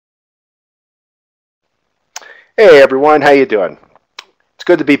Hey everyone, how you doing? It's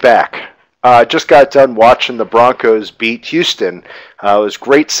good to be back. Just got done watching the Broncos beat Houston. It was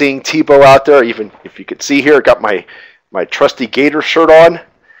great seeing Tebow out there. Even if you could see here, I got my trusty Gator shirt on.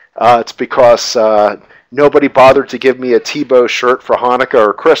 It's because nobody bothered to give me a Tebow shirt for Hanukkah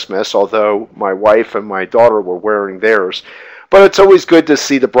or Christmas, although my wife and my daughter were wearing theirs. But it's always good to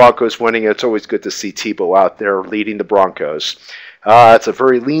see the Broncos winning. It's always good to see Tebow out there leading the Broncos. It's a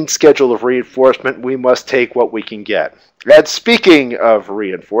very lean schedule of reinforcement. We must take what we can get. And speaking of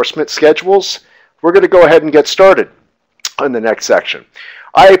reinforcement schedules, we're going to go ahead and get started on the next section.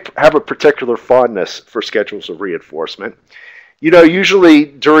 I have a particular fondness for schedules of reinforcement. You know, usually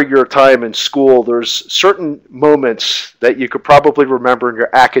during your time in school, there's certain moments that you could probably remember in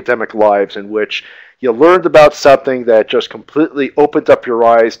your academic lives in which you learned about something that just completely opened up your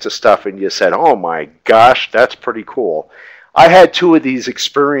eyes to stuff and you said, oh my gosh, that's pretty cool. I had two of these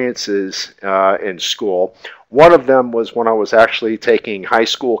experiences in school. One of them was when I was actually taking high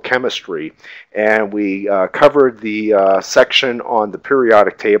school chemistry, and we covered the section on the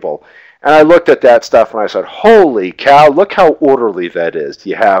periodic table. And I looked at that stuff and I said, holy cow, look how orderly that is.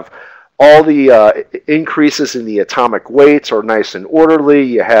 You have all the increases in the atomic weights are nice and orderly.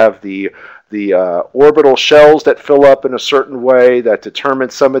 You have the orbital shells that fill up in a certain way that determine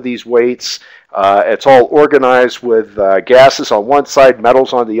some of these weights. It's all organized with gases on one side,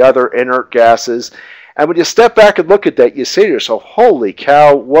 metals on the other, inert gases. And when you step back and look at that, you say to yourself, holy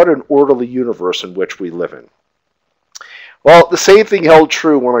cow, what an orderly universe in which we live in. Well, the same thing held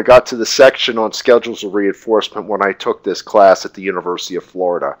true when I got to the section on schedules of reinforcement when I took this class at the University of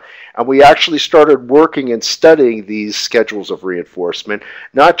Florida. And we actually started working and studying these schedules of reinforcement,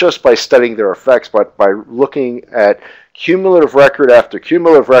 not just by studying their effects, but by looking at cumulative record after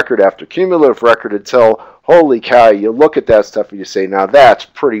cumulative record after cumulative record until, holy cow, you look at that stuff and you say, now that's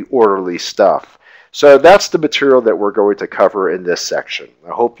pretty orderly stuff. So that's the material that we're going to cover in this section. I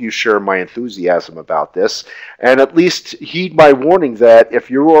hope you share my enthusiasm about this, and at least heed my warning that if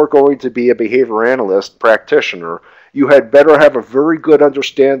you are going to be a behavior analyst practitioner, you had better have a very good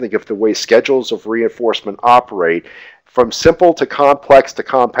understanding of the way schedules of reinforcement operate, from simple to complex to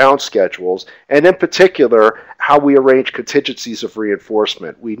compound schedules, and in particular, how we arrange contingencies of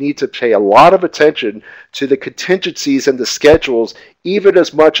reinforcement. We need to pay a lot of attention to the contingencies and the schedules, even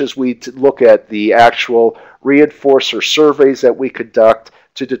as much as we look at the actual reinforcer surveys that we conduct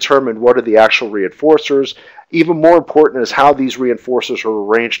to determine what are the actual reinforcers. Even more important is how these reinforcers are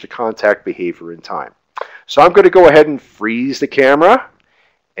arranged to contact behavior in time. So I'm going to go ahead and freeze the camera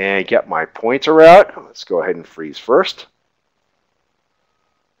and get my pointer out. Let's go ahead and freeze first.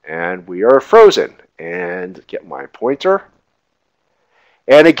 And we are frozen. And get my pointer.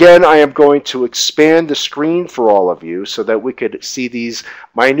 And again, I am going to expand the screen for all of you so that we could see these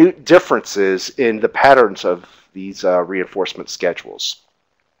minute differences in the patterns of these reinforcement schedules.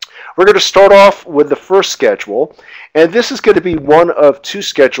 We're going to start off with the first schedule, and this is going to be one of two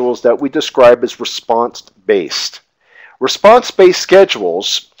schedules that we describe as response-based. Response-based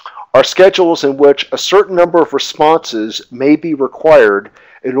schedules are schedules in which a certain number of responses may be required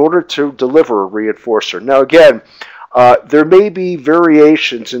in order to deliver a reinforcer. Now again, there may be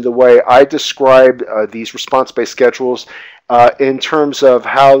variations in the way I describe these response-based schedules in terms of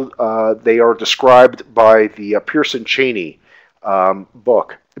how they are described by the Pearson-Cheney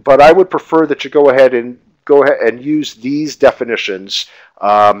book. But I would prefer that you go ahead and use these definitions,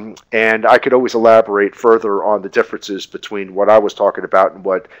 and I could always elaborate further on the differences between what I was talking about and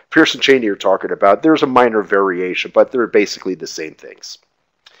what Pearson-Cheney are talking about. There's a minor variation, but they're basically the same things.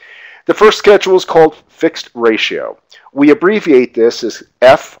 The first schedule is called fixed ratio. We abbreviate this as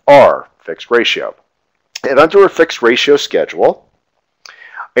FR, fixed ratio. And under a fixed ratio schedule,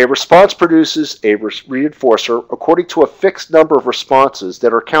 a response produces a reinforcer according to a fixed number of responses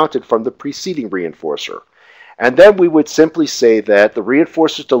that are counted from the preceding reinforcer. And then we would simply say that the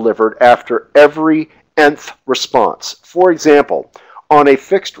reinforcer is delivered after every nth response. For example, on a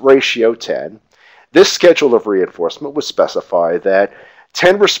fixed ratio 10, this schedule of reinforcement would specify that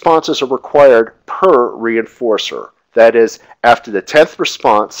 10 responses are required per reinforcer. That is, after the 10th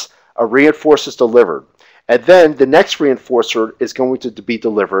response, a reinforcer is delivered. And then the next reinforcer is going to be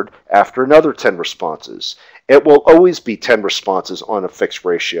delivered after another 10 responses. It will always be 10 responses on a fixed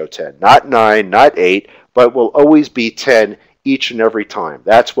ratio 10. Not 9, not 8, but will always be 10 each and every time.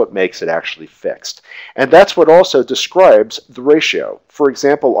 That's what makes it actually fixed. And that's what also describes the ratio. For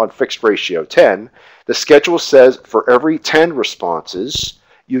example, on fixed ratio 10, the schedule says for every 10 responses,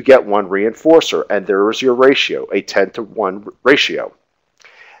 you get one reinforcer, and there is your ratio, a 10-to-1 ratio.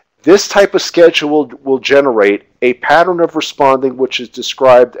 This type of schedule will generate a pattern of responding which is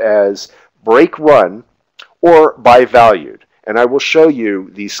described as break-run or bivalued. And I will show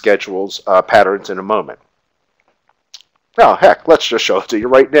you these schedules patterns in a moment. Oh, heck, let's just show it to you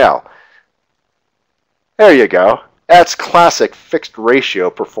right now. There you go. That's classic fixed ratio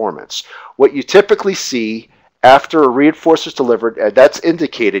performance. What you typically see after a reinforcer is delivered, and that's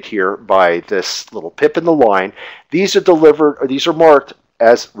indicated here by this little pip in the line, these are delivered, or these are marked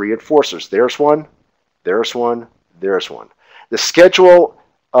as reinforcers. There's one, there's one, there's one. The schedule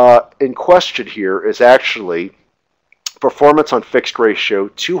in question here is actually performance on fixed ratio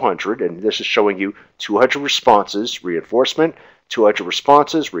 200, and this is showing you 200 responses, reinforcement, 200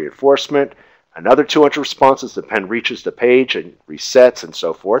 responses, reinforcement, another 200 responses, the pen reaches the page and resets and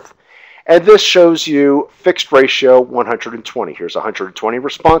so forth. And this shows you fixed ratio 120. Here's 120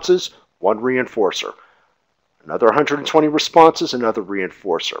 responses, one reinforcer. Another 120 responses, another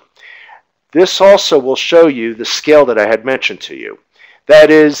reinforcer. This also will show you the scale that I had mentioned to you. That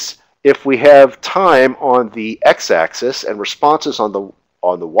is, if we have time on the x-axis and responses on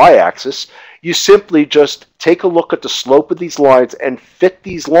the y-axis, you simply just take a look at the slope of these lines and fit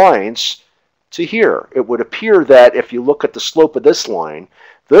these lines to here. It would appear that if you look at the slope of this line,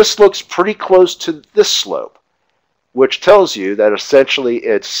 this looks pretty close to this slope, which tells you that essentially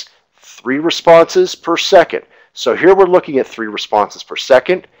it's 3 responses per second. So here we're looking at 3 responses per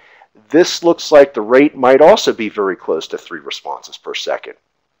second. This looks like the rate might also be very close to 3 responses per second.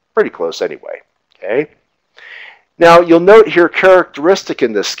 Pretty close anyway. Okay. Now you'll note here, characteristic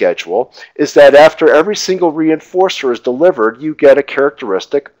in this schedule is that after every single reinforcer is delivered, you get a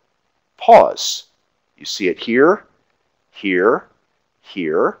characteristic pause. You see it here, here,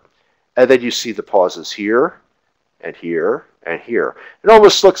 here, and then you see the pauses here, and here, and here. It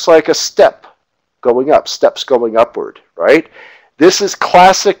almost looks like a step going up, steps going upward, right? This is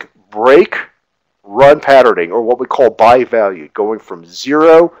classic break run patterning, or what we call bivalued, going from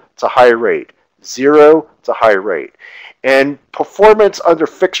 0 to high rate, 0 to high rate. And performance under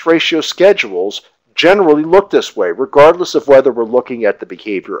fixed ratio schedules generally look this way, regardless of whether we're looking at the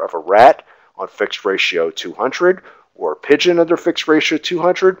behavior of a rat on fixed ratio 200, or a pigeon under fixed ratio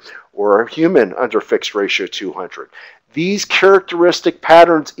 200, or a human under fixed ratio 200. These characteristic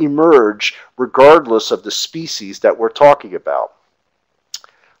patterns emerge regardless of the species that we're talking about.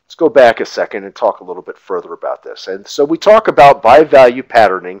 Let's go back a second and talk a little bit further about this. And so we talk about bivalue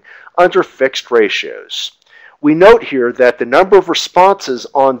patterning under fixed ratios. We note here that the number of responses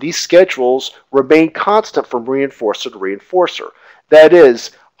on these schedules remain constant from reinforcer to reinforcer. That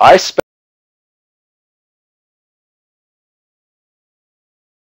is, I spend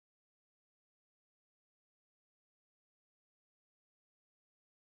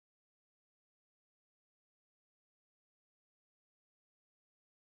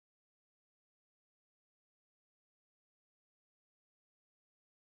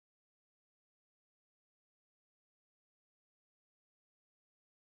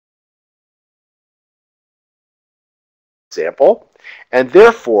example, and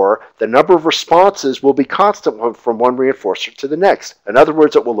therefore the number of responses will be constant from one reinforcer to the next. In other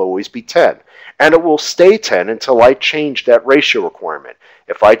words, it will always be 10, and it will stay 10 until I change that ratio requirement.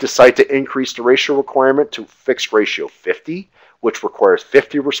 If I decide to increase the ratio requirement to fixed ratio 50, which requires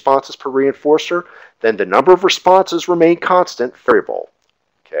 50 responses per reinforcer, then the number of responses remain constant variable.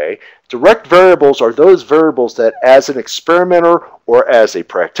 Okay? Direct variables are those variables that as an experimenter or as a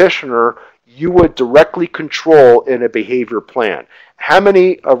practitioner you would directly control in a behavior plan. How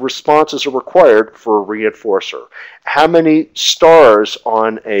many responses are required for a reinforcer? How many stars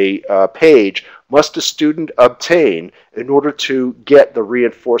on a page must a student obtain in order to get the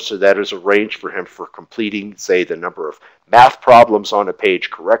reinforcer that is arranged for him for completing, say, the number of math problems on a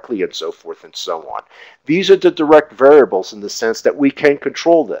page correctly, and so forth and so on? These are the direct variables in the sense that we can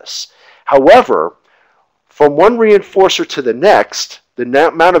control this. However, from one reinforcer to the next, the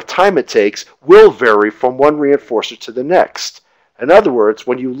amount of time it takes will vary from one reinforcer to the next. In other words,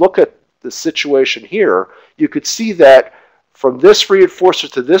 when you look at the situation here, you could see that from this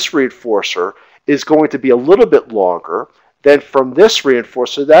reinforcer to this reinforcer is going to be a little bit longer than from this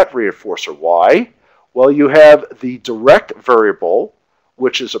reinforcer to that reinforcer. Why? Well, you have the direct variable,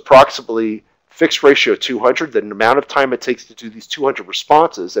 which is approximately fixed ratio 200, the amount of time it takes to do these 200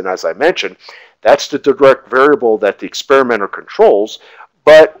 responses, and as I mentioned, that's the direct variable that the experimenter controls.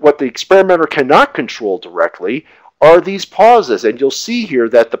 But what the experimenter cannot control directly are these pauses. And you'll see here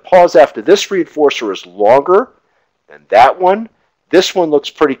that the pause after this reinforcer is longer than that one. This one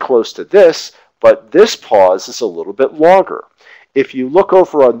looks pretty close to this, but this pause is a little bit longer. If you look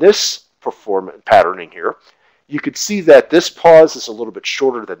over on this performance patterning here, you could see that this pause is a little bit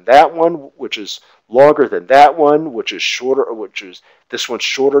shorter than that one, which is longer than that one, which is shorter, this one's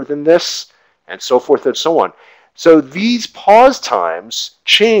shorter than this. and so forth and so on. So these pause times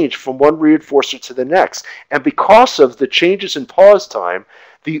change from one reinforcer to the next. And because of the changes in pause time,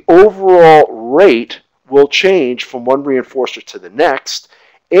 the overall rate will change from one reinforcer to the next.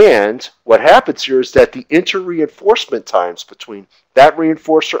 And what happens here is that the inter-reinforcement times between that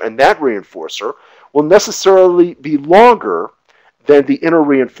reinforcer and that reinforcer will necessarily be longer than the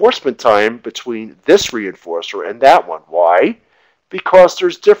inter-reinforcement time between this reinforcer and that one. Why? Because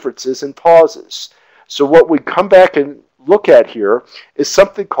there's differences in pauses. So what we come back and look at here is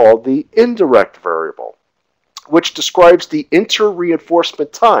something called the indirect variable, which describes the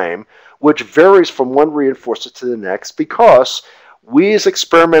inter-reinforcement time, which varies from one reinforcer to the next because we as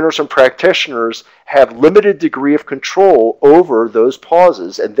experimenters and practitioners have limited degree of control over those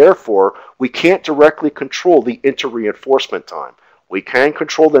pauses, and therefore we can't directly control the inter-reinforcement time. We can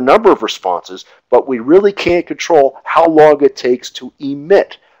control the number of responses, but we really can't control how long it takes to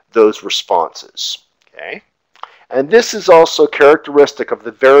emit those responses. Okay? And this is also characteristic of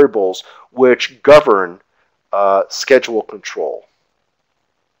the variables which govern schedule control.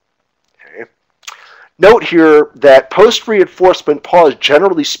 Okay? Note here that post-reinforcement pause,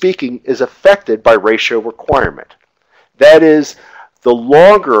 generally speaking, is affected by ratio requirement. That is, the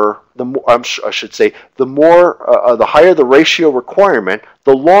longer, the higher the ratio requirement,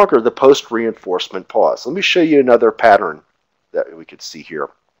 the longer the post-reinforcement pause. Let me show you another pattern that we could see here.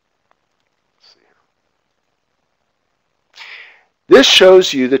 This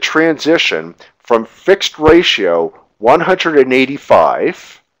shows you the transition from fixed ratio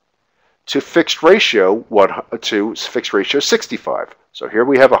 185 to fixed ratio 65. So here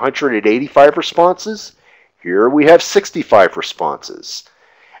we have 185 responses. Here we have 65 responses.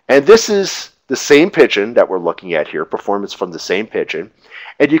 And this is the same pigeon that we're looking at here, performance from the same pigeon.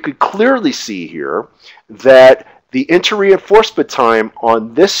 And you can clearly see here that the inter-reinforcement time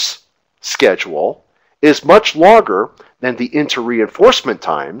on this schedule is much longer than the inter-reinforcement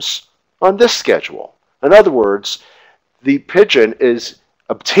times on this schedule. In other words, the pigeon is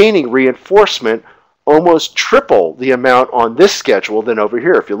obtaining reinforcement almost triple the amount on this schedule than over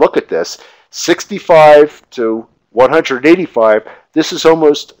here. If you look at this, 65 to 185, this is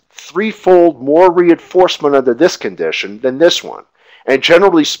almost threefold more reinforcement under this condition than this one. And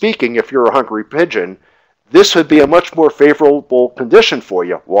generally speaking, if you're a hungry pigeon, this would be a much more favorable condition for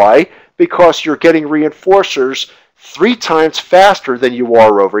you. Why? Because you're getting reinforcers 3 times faster than you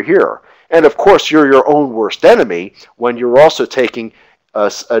are over here. And of course, you're your own worst enemy when you're also taking a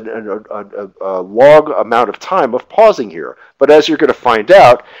long amount of time of pausing here. But as you're going to find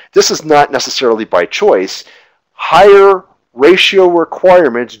out, this is not necessarily by choice. Higher ratio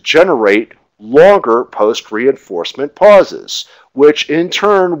requirements generate longer post-reinforcement pauses, which in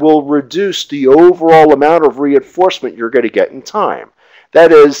turn will reduce the overall amount of reinforcement you're going to get in time.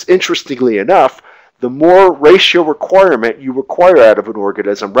 That is, interestingly enough, the more ratio requirement you require out of an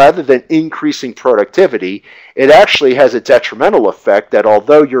organism, rather than increasing productivity, it actually has a detrimental effect that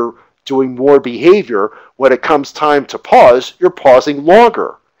although you're doing more behavior, when it comes time to pause, you're pausing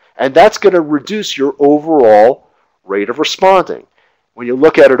longer. And that's going to reduce your overall rate of responding. When you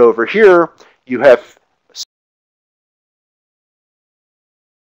look at it over here, you have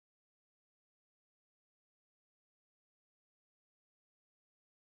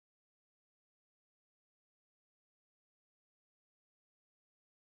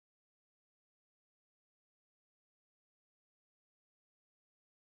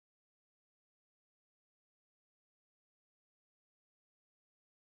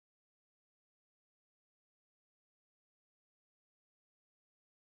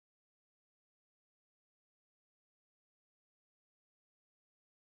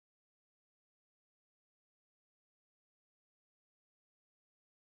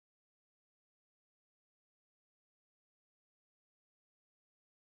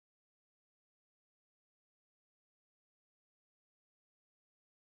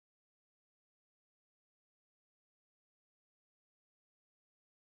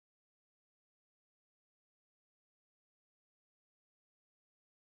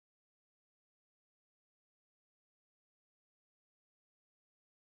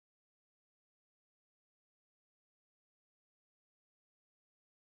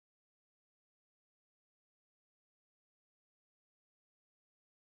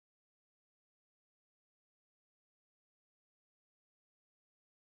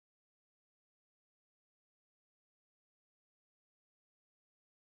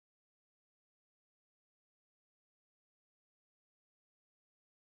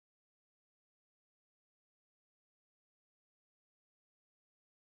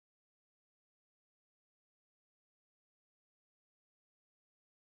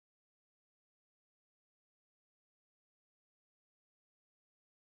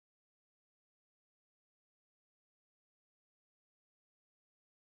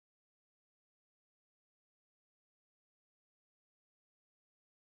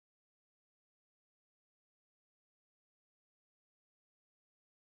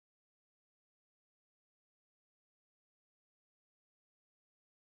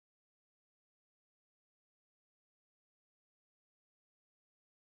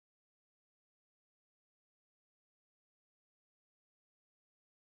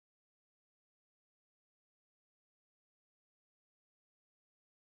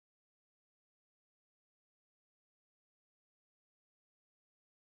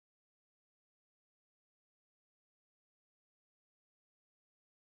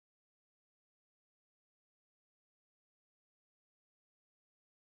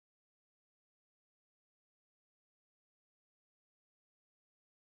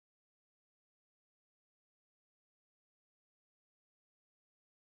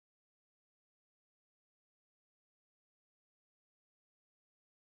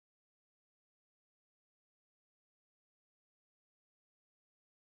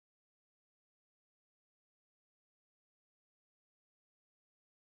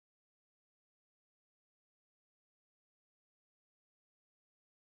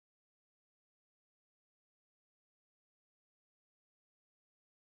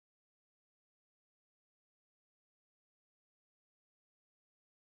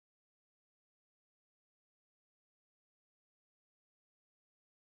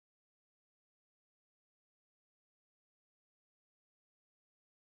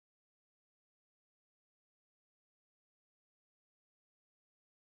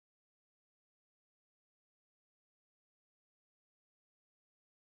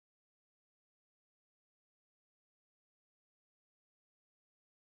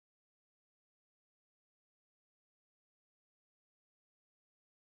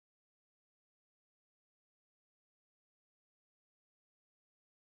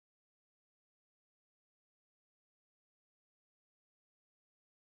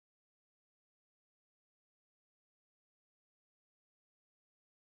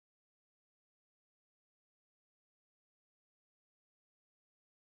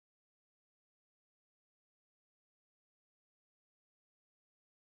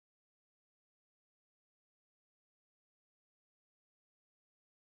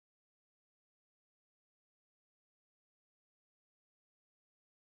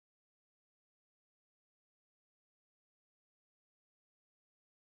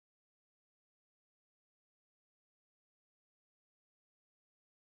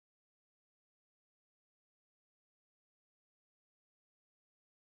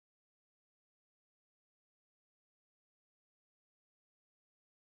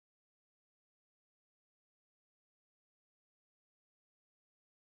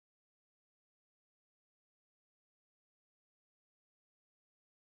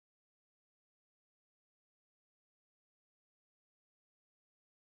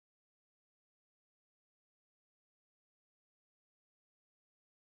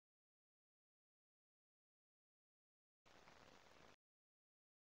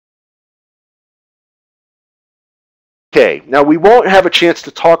Okay, now we won't have a chance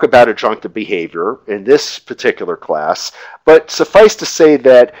to talk about adjunctive behavior in this particular class, but suffice to say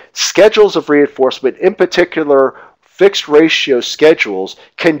that schedules of reinforcement, in particular fixed ratio schedules,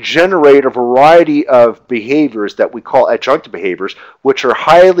 can generate a variety of behaviors that we call adjunctive behaviors, which are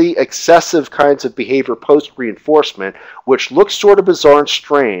highly excessive kinds of behavior post-reinforcement, which look sort of bizarre and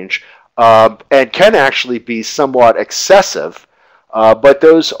strange, and can actually be somewhat excessive, but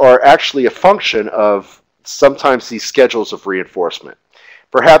those are actually a function of sometimes these schedules of reinforcement.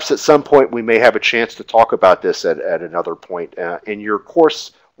 Perhaps at some point we may have a chance to talk about this at another point in your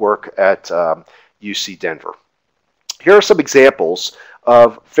coursework at UC Denver. Here are some examples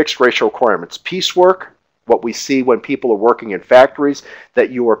of fixed ratio requirements. Piecework, what we see when people are working in factories, that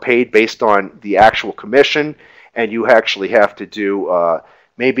you are paid based on the actual commission, and you actually have to do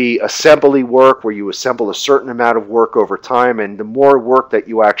maybe assembly work where you assemble a certain amount of work over time, and the more work that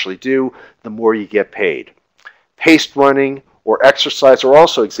you actually do, the more you get paid. Paced running or exercise are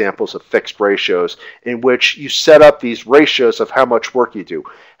also examples of fixed ratios in which you set up these ratios of how much work you do,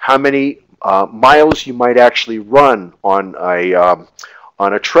 how many miles you might actually run on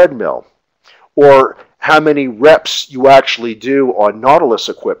a treadmill, or how many reps you actually do on Nautilus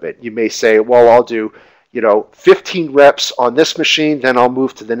equipment. You may say, well, I'll do 15 reps on this machine, then I'll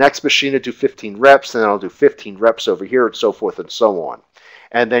move to the next machine and do 15 reps, then I'll do 15 reps over here, and so forth and so on.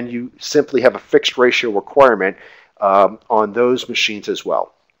 And then you simply have a fixed ratio requirement on those machines as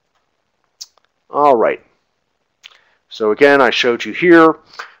well. All right. So again, I showed you here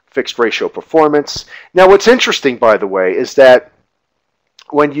fixed ratio performance. Now what's interesting, by the way, is that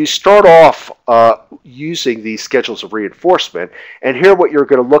when you start off using these schedules of reinforcement, and here what you're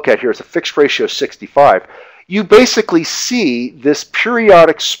going to look at here is a fixed ratio 65, you basically see this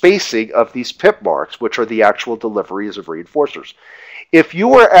periodic spacing of these pip marks, which are the actual deliveries of reinforcers. If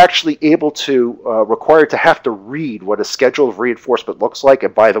you are actually able to, required to have to read what a schedule of reinforcement looks like,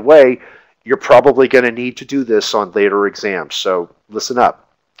 and by the way, you're probably going to need to do this on later exams, so listen up.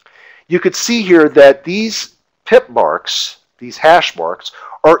 You could see here that these pip marks, these hash marks,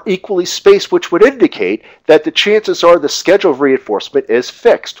 are equally spaced, which would indicate that the chances are the schedule of reinforcement is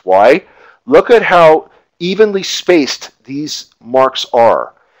fixed. Why? Look at how evenly spaced these marks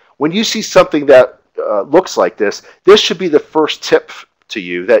are. When you see something that looks like this, this should be the first tip to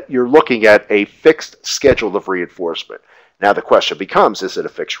you that you're looking at a fixed schedule of reinforcement. Now the question becomes, is it a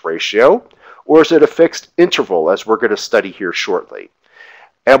fixed ratio or is it a fixed interval, as we're going to study here shortly?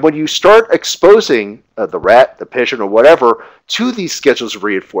 And when you start exposing the rat, the pigeon, or whatever to these schedules of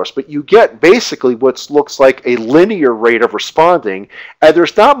reinforcement, you get basically what looks like a linear rate of responding, and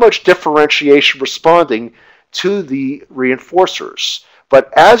there's not much differentiation responding to the reinforcers.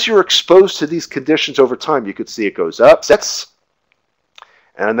 But as you're exposed to these conditions over time, you can see it goes up,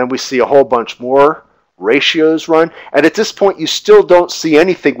 and then we see a whole bunch more ratios run. And at this point, you still don't see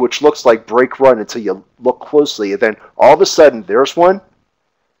anything which looks like break run until you look closely. And then all of a sudden, there's one.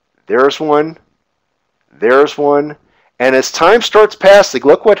 There's one, there's one, and as time starts passing,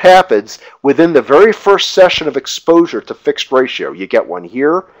 look what happens within the very first session of exposure to fixed ratio. You get one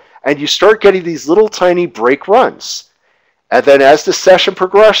here, and you start getting these little tiny break runs. And then as the session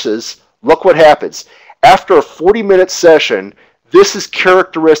progresses, look what happens. After a 40-minute session, this is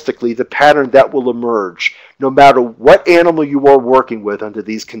characteristically the pattern that will emerge no matter what animal you are working with under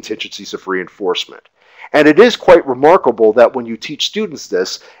these contingencies of reinforcement. And it is quite remarkable that when you teach students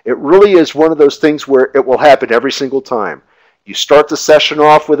this, it really is one of those things where it will happen every single time. You start the session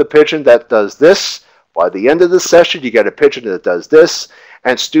off with a pigeon that does this. By the end of the session, you get a pigeon that does this.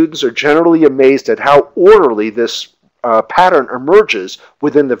 And students are generally amazed at how orderly this pattern emerges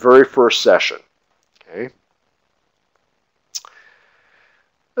within the very first session.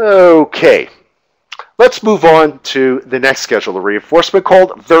 Okay. Let's move on to the next schedule of reinforcement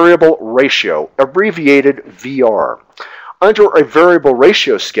called variable ratio, abbreviated VR. Under a variable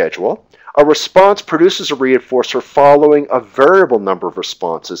ratio schedule, a response produces a reinforcer following a variable number of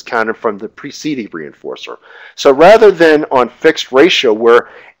responses counted from the preceding reinforcer. So rather than on fixed ratio where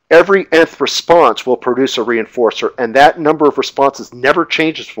every nth response will produce a reinforcer and that number of responses never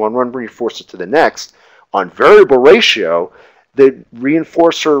changes from one reinforcer to the next, on variable ratio, the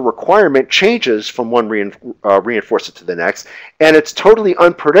reinforcer requirement changes from one reinforcer to the next, and it's totally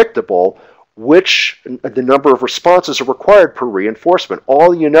unpredictable which the number of responses are required per reinforcement.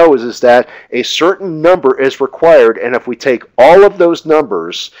 All you know is that a certain number is required, and if we take all of those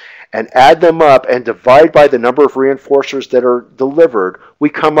numbers and add them up and divide by the number of reinforcers that are delivered, we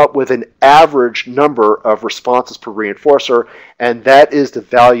come up with an average number of responses per reinforcer, and that is the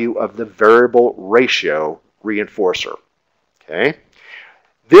value of the variable ratio reinforcer. Okay.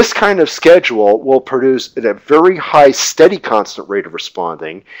 This kind of schedule will produce at a very high, steady, constant rate of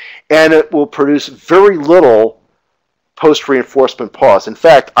responding, and it will produce very little post-reinforcement pause. In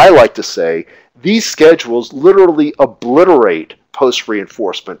fact, I like to say these schedules literally obliterate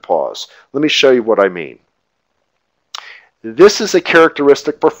post-reinforcement pause. Let me show you what I mean. This is a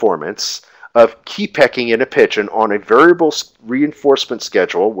characteristic performance of key pecking in a pigeon on a variable reinforcement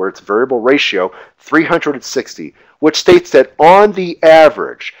schedule where it's variable ratio 360, which states that on the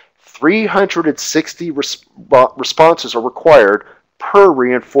average 360 responses are required per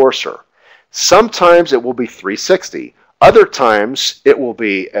reinforcer. Sometimes it will be 360. Other times it will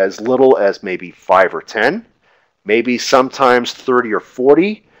be as little as maybe 5 or 10, maybe sometimes 30 or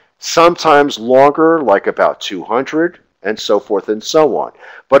 40, sometimes longer like about 200, and so forth and so on.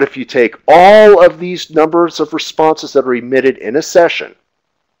 But if you take all of these numbers of responses that are emitted in a session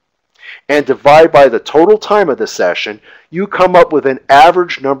and divide by the total time of the session, you come up with an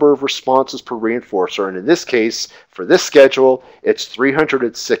average number of responses per reinforcer, and in this case, for this schedule, it's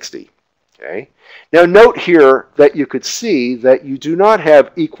 360. Okay? Now note here that you could see that you do not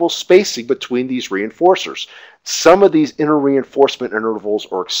have equal spacing between these reinforcers. Some of these inner reinforcement intervals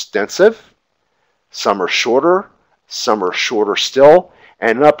are extensive, some are shorter still,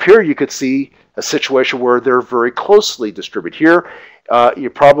 and up here you could see a situation where they're very closely distributed. Here, you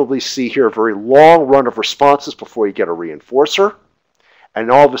probably see here a very long run of responses before you get a reinforcer, and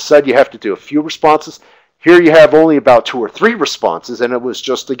all of a sudden you have to do a few responses. Here you have only about 2 or 3 responses, and it was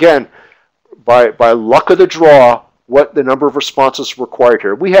just, again, by luck of the draw, what the number of responses required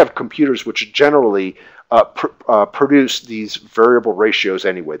here. We have computers which generally produce these variable ratios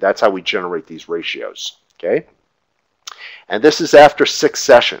anyway. That's how we generate these ratios. Okay? And this is after 6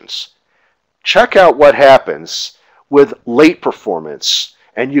 sessions. Check out what happens with late performance.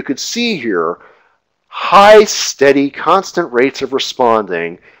 And you could see here high, steady, constant rates of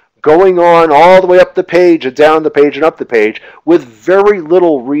responding going on all the way up the page and down the page and up the page with very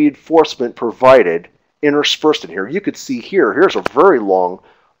little reinforcement provided interspersed in here. You could see here's a very long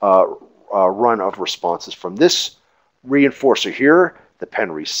run of responses from this reinforcer here. The pen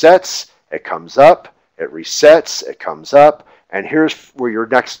resets, it comes up, it resets, it comes up, and here's where your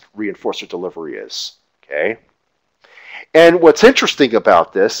next reinforcer delivery is. Okay? And what's interesting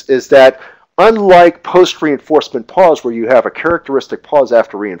about this is that unlike post-reinforcement pause where you have a characteristic pause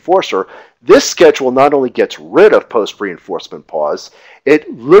after reinforcer, this schedule not only gets rid of post-reinforcement pause,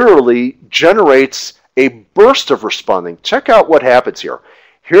 it literally generates a burst of responding. Check out what happens here.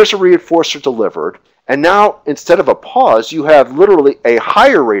 Here's a reinforcer delivered, and now instead of a pause, you have literally a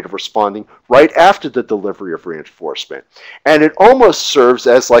higher rate of responding right after the delivery of reinforcement. And it almost serves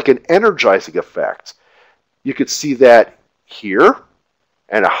as like an energizing effect. You could see that here,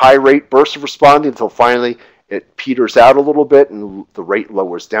 and a high rate burst of responding until finally it peters out a little bit and the rate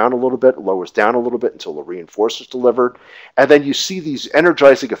lowers down a little bit until the reinforcer is delivered. And then you see these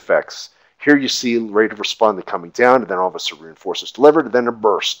energizing effects. Here you see rate of responding coming down, and then all of a sudden reinforcer is delivered, and then a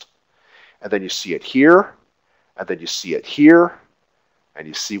burst. And then you see it here, and then you see it here, and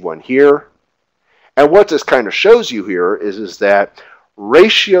you see one here. And what this kind of shows you here is that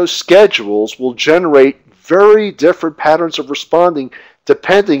ratio schedules will generate very different patterns of responding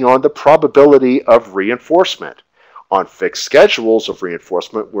depending on the probability of reinforcement. On fixed schedules of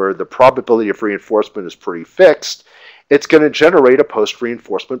reinforcement, where the probability of reinforcement is pretty fixed, it's going to generate a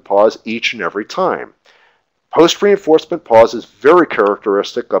post-reinforcement pause each and every time. Post-reinforcement pause is very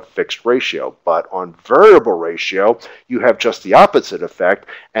characteristic of fixed ratio, but on variable ratio, you have just the opposite effect,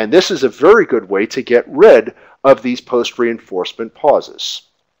 and this is a very good way to get rid of these post-reinforcement pauses.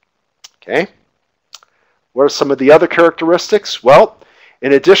 Okay? What are some of the other characteristics? Well,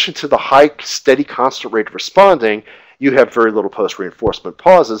 in addition to the high, steady, constant rate of responding, you have very little post-reinforcement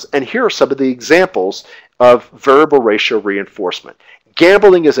pauses, and here are some of the examples of variable ratio reinforcement.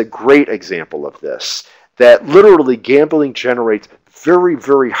 Gambling is a great example of this, that literally gambling generates very,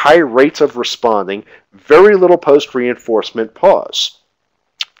 very high rates of responding, very little post-reinforcement pause.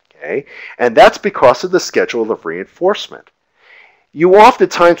 Okay? And that's because of the schedule of reinforcement. You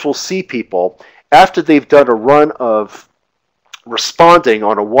oftentimes will see people, after they've done a run of responding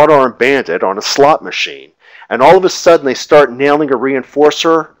on a one-armed bandit on a slot machine, and all of a sudden they start nailing a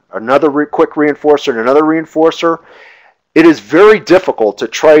reinforcer, another quick reinforcer, and another reinforcer. It is very difficult to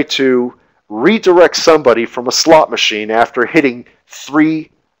try to redirect somebody from a slot machine after hitting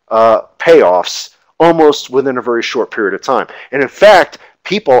 3 payoffs almost within a very short period of time. And in fact,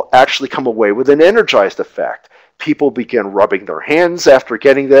 people actually come away with an energized effect. People begin rubbing their hands after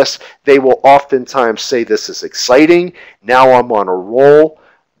getting this. They will oftentimes say, this is exciting. Now I'm on a roll.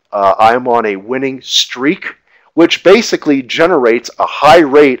 I'm on a winning streak. which basically generates a high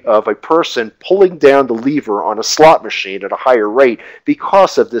rate of a person pulling down the lever on a slot machine at a higher rate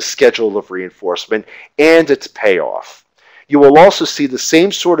because of this schedule of reinforcement and its payoff. You will also see the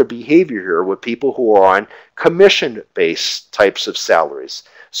same sort of behavior here with people who are on commission-based types of salaries.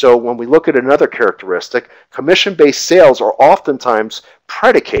 So when we look at another characteristic, commission-based sales are oftentimes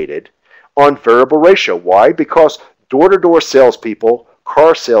predicated on variable ratio. Why? Because door-to-door salespeople,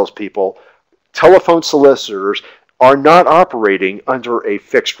 car salespeople, telephone solicitors are not operating under a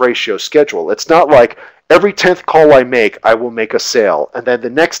fixed ratio schedule. It's not like every 10th call I make, I will make a sale, and then the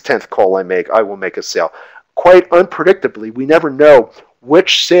next 10th call I make, I will make a sale. Quite unpredictably, we never know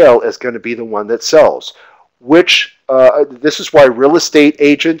which sale is going to be the one that sells. This is why real estate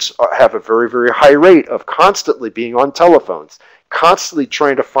agents have a very, very high rate of constantly being on telephones, constantly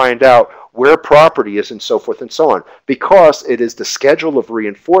trying to find out where property is and so forth and so on, because it is the schedule of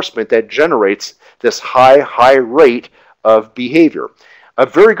reinforcement that generates this high rate of behavior. A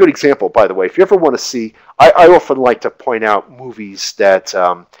very good example, by the way, if you ever want to see, I often like to point out movies that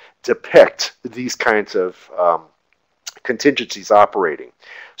depict these kinds of contingencies operating.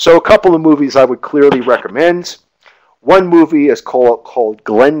 So a couple of movies I would clearly recommend. One movie is called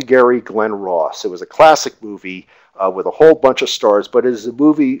Glengarry Glen Ross. It was a classic movie with a whole bunch of stars, but it is a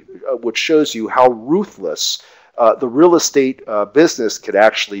movie which shows you how ruthless the real estate business could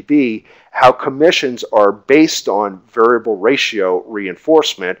actually be, how commissions are based on variable ratio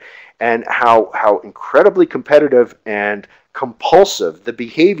reinforcement, and how incredibly competitive and compulsive the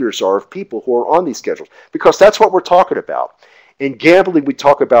behaviors are of people who are on these schedules, because that's what we're talking about. In gambling, we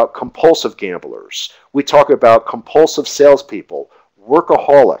talk about compulsive gamblers. We talk about compulsive salespeople,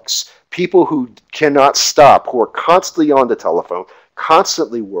 workaholics, people who cannot stop, who are constantly on the telephone,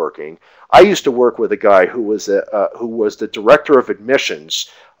 constantly working. I used to work with a guy who was the director of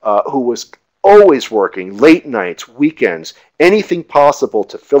admissions, who was always working late nights, weekends, anything possible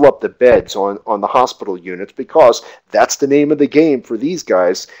to fill up the beds on the hospital units, because that's the name of the game for these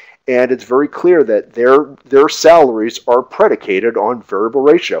guys. And it's very clear that their salaries are predicated on variable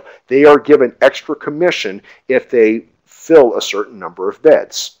ratio. They are given extra commission if they fill a certain number of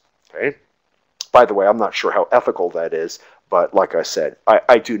beds. Okay. By the way, I'm not sure how ethical that is, but like I said,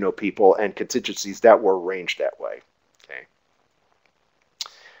 I do know people and contingencies that were arranged that way. Okay.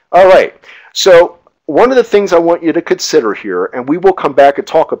 All right. So one of the things I want you to consider here, and we will come back and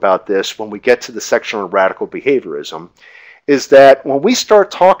talk about this when we get to the section on radical behaviorism, is that when we start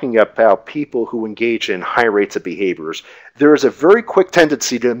talking about people who engage in high rates of behaviors, there is a very quick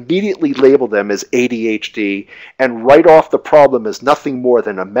tendency to immediately label them as ADHD and write off the problem as nothing more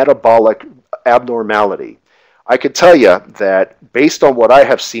than a metabolic abnormality. I can tell you that based on what I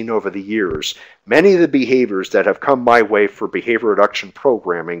have seen over the years, many of the behaviors that have come my way for behavior reduction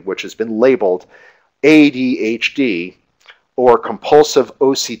programming, which has been labeled ADHD or compulsive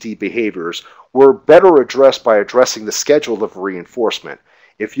OCD behaviors, were better addressed by addressing the schedule of reinforcement.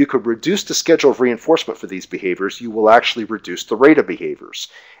 If you could reduce the schedule of reinforcement for these behaviors, you will actually reduce the rate of behaviors.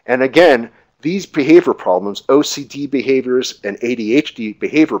 And again, these behavior problems, OCD behaviors and ADHD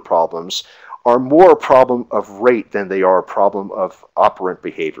behavior problems, are more a problem of rate than they are a problem of operant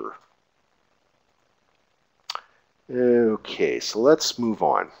behavior. Okay, so let's move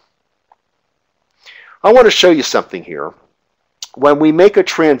on. I want to show you something here. When we make a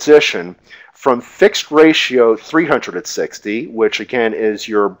transition from fixed ratio 360, which again is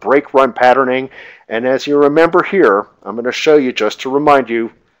your break run patterning, and as you remember here, I'm going to show you just to remind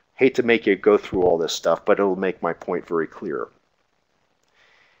you, hate to make you go through all this stuff, but it'll make my point very clear.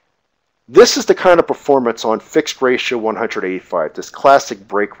 This is the kind of performance on fixed ratio 185, this classic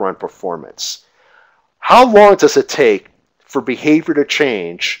break run performance. How long does it take for behavior to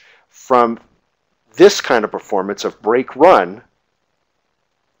change from this kind of performance of break run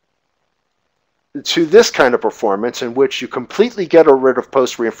to this kind of performance in which you completely get rid of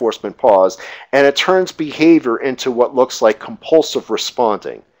post-reinforcement pause and it turns behavior into what looks like compulsive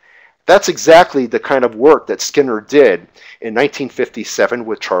responding? That's exactly the kind of work that Skinner did in 1957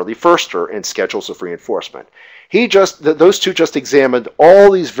 with Charlie Ferster in Schedules of Reinforcement. Those two just examined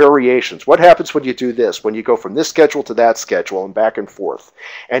all these variations. What happens when you do this, when you go from this schedule to that schedule and back and forth?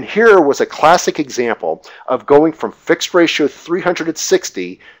 And here was a classic example of going from fixed ratio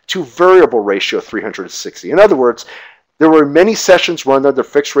 360 to variable ratio 360. In other words, there were many sessions run under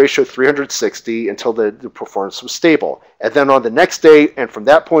fixed ratio 360 until the performance was stable. And then on the next day, and from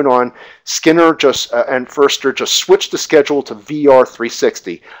that point on, Skinner and Ferster just switched the schedule to VR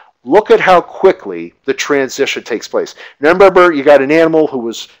 360. look at how quickly the transition takes place. Now remember, you got an animal who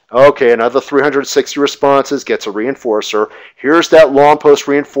was, okay, another 360 responses, gets a reinforcer. Here's that long post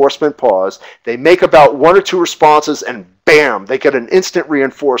reinforcement pause. They make about 1 or 2 responses and bam, they get an instant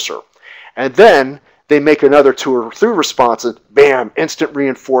reinforcer. And then they make another 2 or 3 responses, bam, instant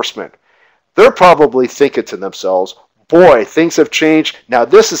reinforcement. They're probably thinking to themselves, boy, things have changed. Now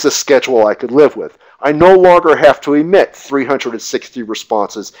this is a schedule I could live with. I no longer have to emit 360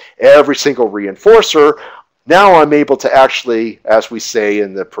 responses every single reinforcer. Now I'm able to actually, as we say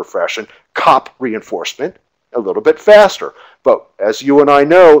in the profession, cop reinforcement a little bit faster. But as you and I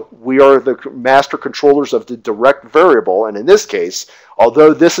know, we are the master controllers of the direct variable, and in this case,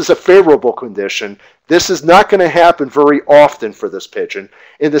 although this is a favorable condition, this is not going to happen very often for this pigeon,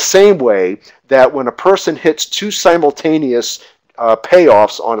 in the same way that when a person hits 2 simultaneous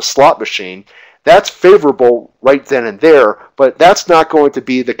payoffs on a slot machine, that's favorable right then and there, but that's not going to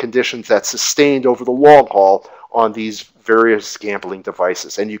be the conditions that's sustained over the long haul on these various gambling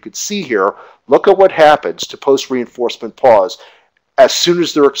devices. And you can see here, look at what happens to post-reinforcement pause as soon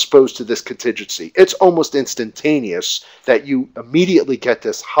as they're exposed to this contingency. It's almost instantaneous that you immediately get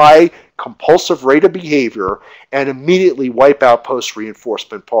this high compulsive rate of behavior and immediately wipe out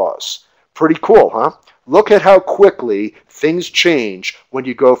post-reinforcement pause. Pretty cool, huh? Look at how quickly things change when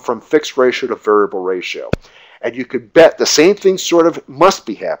you go from fixed ratio to variable ratio. And you could bet the same thing sort of must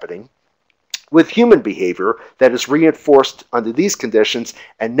be happening with human behavior that is reinforced under these conditions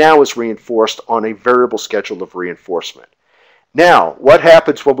and now is reinforced on a variable schedule of reinforcement. Now, what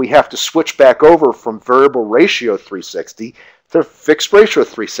happens when we have to switch back over from variable ratio 360 to fixed ratio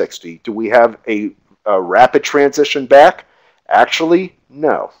 360? Do we have a rapid transition back? Actually,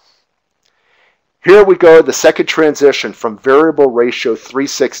 no. Here we go, the second transition from variable ratio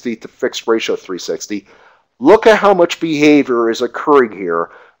 360 to fixed ratio 360. Look at how much behavior is occurring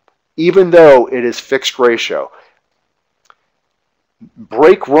here, even though it is fixed ratio.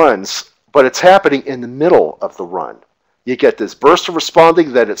 Break runs, but it's happening in the middle of the run. You get this burst of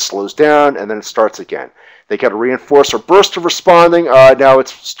responding, then it slows down, and then it starts again. They get a reinforcer burst of responding. Now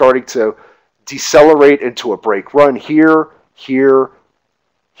it's starting to decelerate into a break run here, here,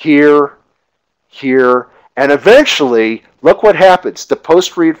 here, here, and eventually, look what happens. The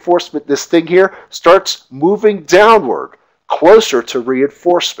post-reinforcement, this thing here, starts moving downward, closer to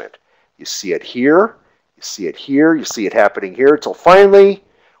reinforcement. You see it here, you see it here, you see it happening here, until finally,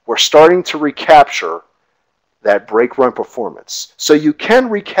 we're starting to recapture that break run performance. So you can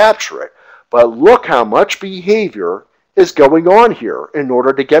recapture it, but look how much behavior is going on here in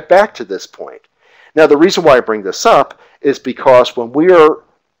order to get back to this point. Now, the reason why I bring this up is because when we are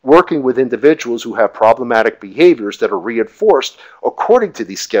working with individuals who have problematic behaviors that are reinforced according to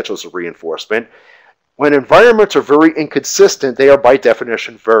these schedules of reinforcement, when environments are very inconsistent, they are by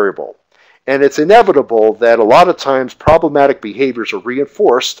definition variable. And it's inevitable that a lot of times problematic behaviors are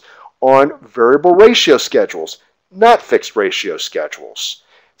reinforced on variable ratio schedules, not fixed ratio schedules.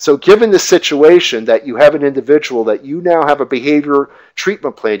 So given the situation that you have an individual that you now have a behavior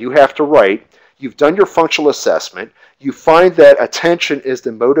treatment plan you have to write, you've done your functional assessment, you find that attention is the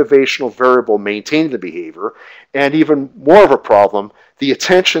motivational variable maintaining the behavior, and even more of a problem, the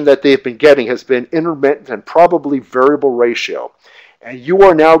attention that they've been getting has been intermittent and probably variable ratio. And you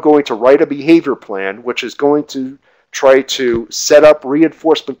are now going to write a behavior plan which is going to try to set up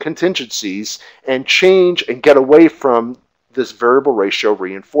reinforcement contingencies and change and get away from this variable ratio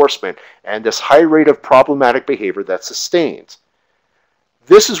reinforcement and this high rate of problematic behavior that's sustained.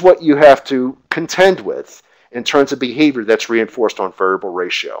 This is what you have to contend with in terms of behavior that's reinforced on variable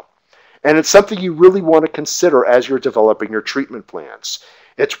ratio. And it's something you really want to consider as you're developing your treatment plans.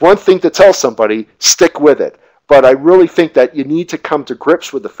 It's one thing to tell somebody, stick with it. But I really think that you need to come to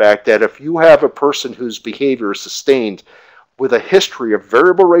grips with the fact that if you have a person whose behavior is sustained with a history of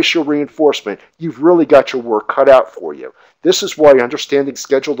variable ratio reinforcement, you've really got your work cut out for you. This is why understanding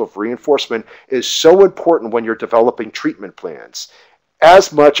schedule of reinforcement is so important when you're developing treatment plans.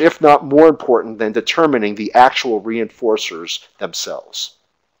 As much, if not more important, than determining the actual reinforcers themselves.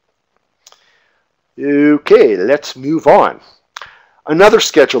 Okay, let's move on. Another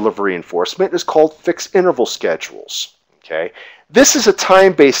schedule of reinforcement is called fixed interval schedules. Okay, this is a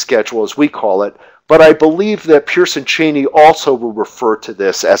time-based schedule, as we call it, but I believe that Pearson Cheney also will refer to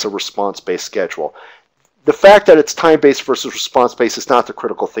this as a response-based schedule. The fact that it's time-based versus response-based is not the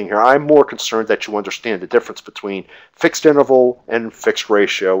critical thing here. I'm more concerned that you understand the difference between fixed interval and fixed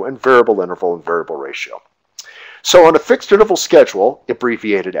ratio and variable interval and variable ratio. So on a fixed interval schedule,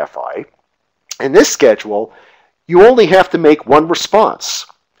 abbreviated FI, in this schedule, you only have to make one response.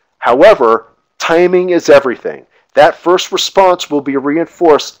 However, timing is everything. That first response will be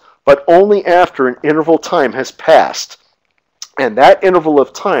reinforced but only after an interval time has passed. And that interval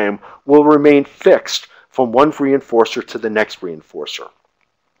of time will remain fixed from one reinforcer to the next reinforcer.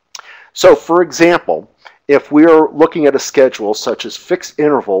 So, for example, if we are looking at a schedule such as fixed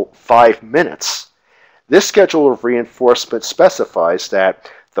interval 5 minutes, this schedule of reinforcement specifies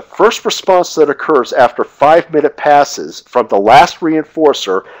that the first response that occurs after 5-minute passes from the last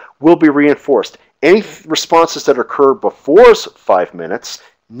reinforcer will be reinforced. Any responses that occur before 5 minutes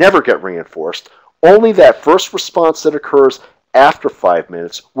never get reinforced. Only that first response that occurs after 5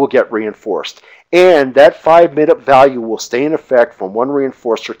 minutes will get reinforced. And that 5-minute value will stay in effect from one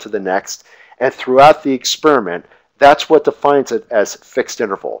reinforcer to the next, and throughout the experiment, that's what defines it as fixed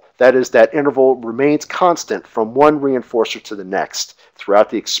interval. That is, that interval remains constant from one reinforcer to the next throughout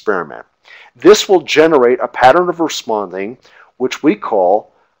the experiment. This will generate a pattern of responding, which we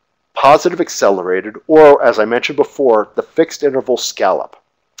call positive accelerated, or as I mentioned before, the fixed interval scallop.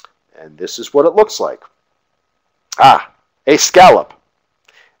 And this is what it looks like. A scallop.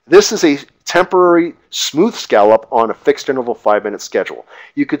 This is a temporary smooth scallop on a fixed interval 5-minute schedule.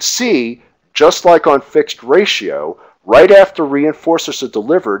 You could see, just like on fixed ratio, right after reinforcers are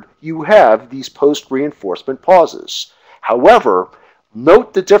delivered, you have these post-reinforcement pauses. However,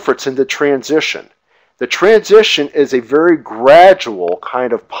 note the difference in the transition. The transition is a very gradual,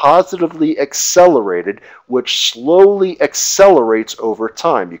 kind of positively accelerated, which slowly accelerates over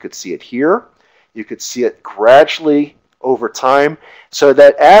time. You could see it here. You could see it gradually over time, so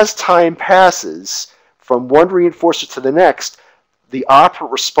that as time passes from one reinforcer to the next, the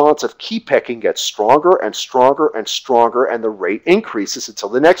operant response of key pecking gets stronger and stronger and stronger, and the rate increases until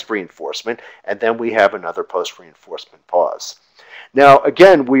the next reinforcement, and then we have another post-reinforcement pause. Now,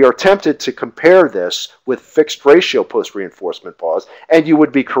 again, we are tempted to compare this with fixed ratio post-reinforcement pause, and you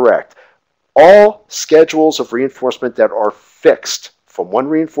would be correct. All schedules of reinforcement that are fixed from one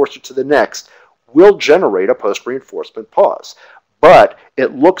reinforcer to the next will generate a post-reinforcement pause, but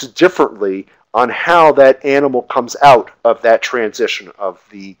it looks differently on how that animal comes out of that transition of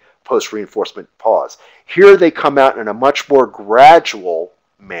the post-reinforcement pause. Here they come out in a much more gradual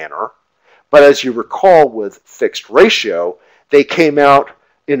manner, but as you recall with fixed ratio, they came out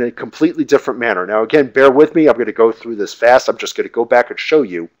in a completely different manner. Now again, bear with me, I'm going to go through this fast. I'm just going to go back and show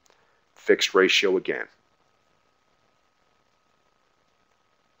you fixed ratio again.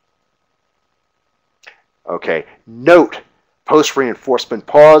 Okay, note, post-reinforcement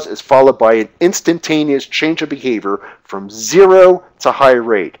pause is followed by an instantaneous change of behavior from 0 to high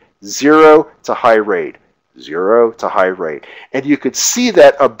rate, 0 to high rate, 0 to high rate. And you could see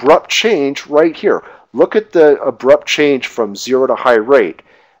that abrupt change right here. Look at the abrupt change from 0 to high rate.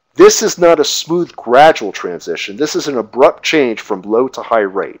 This is not a smooth, gradual transition. This is an abrupt change from low to high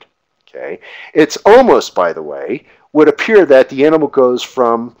rate. Okay, it's almost, by the way, would appear that the animal goes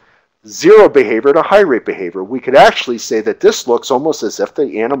from 0 behavior to high rate behavior. We could actually say that this looks almost as if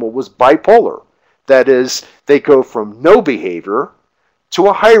the animal was bipolar. That is, they go from no behavior to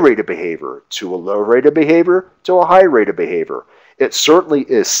a high rate of behavior, to a low rate of behavior, to a high rate of behavior. It certainly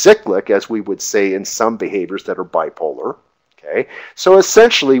is cyclic, as we would say in some behaviors that are bipolar. Okay, so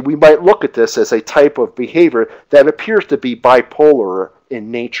essentially we might look at this as a type of behavior that appears to be bipolar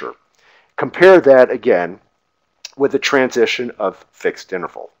in nature. Compare that again with the transition of fixed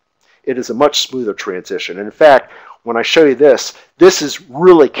interval. It is a much smoother transition. And in fact, when I show you this, this is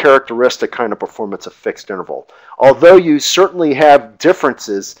really characteristic kind of performance of fixed interval. Although you certainly have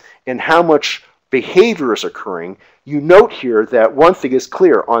differences in how much behavior is occurring, you note here that one thing is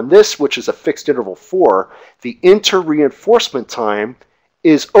clear. On this, which is a fixed interval 4, the inter-reinforcement time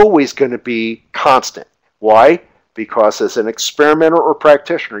is always going to be constant. Why? Because as an experimenter or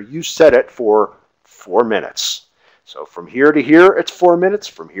practitioner, you set it for 4 minutes. So from here to here, it's 4 minutes.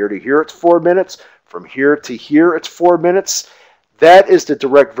 From here to here, it's 4 minutes. From here to here, it's 4 minutes. That is the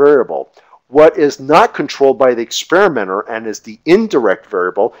direct variable. What is not controlled by the experimenter and is the indirect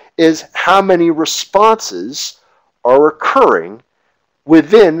variable is how many responses are occurring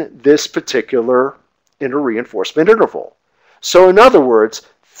within this particular inter-reinforcement interval. So in other words,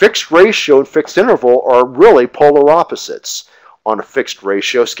 fixed ratio and fixed interval are really polar opposites. On a fixed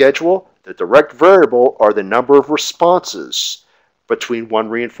ratio schedule, the direct variable are the number of responses between one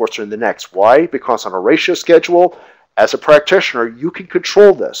reinforcer and the next. Why? Because on a ratio schedule, as a practitioner, you can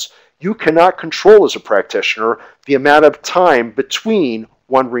control this. You cannot control as a practitioner the amount of time between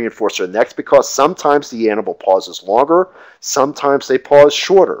one reinforcer and the next, because sometimes the animal pauses longer, sometimes they pause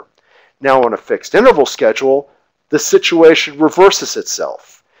shorter. Now on a fixed interval schedule, the situation reverses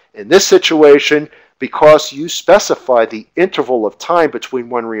itself. In this situation, because you specify the interval of time between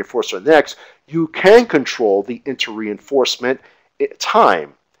one reinforcer and the next, you can control the inter-reinforcement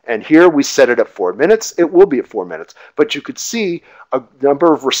time. And here we set it at 4 minutes. It will be at 4 minutes. But you could see a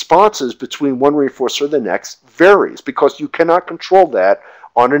number of responses between one reinforcer and the next varies because you cannot control that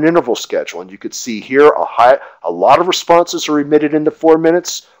on an interval schedule. And you could see here a lot of responses are emitted in the 4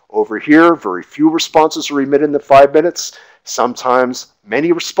 minutes. Over here, very few responses are emitted in the 5 minutes. Sometimes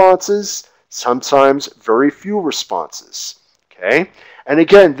many responses, sometimes very few responses. Okay? And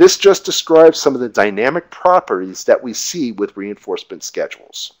again, this just describes some of the dynamic properties that we see with reinforcement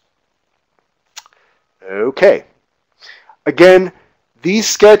schedules. Okay. Again, these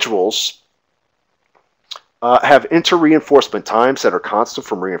schedules have inter-reinforcement times that are constant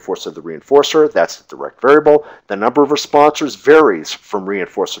from reinforcer to reinforcer. That's the direct variable. The number of responders varies from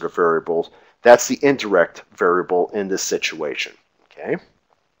reinforcer to variable. That's the indirect variable in this situation. Okay.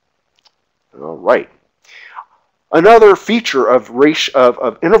 All right. Another feature of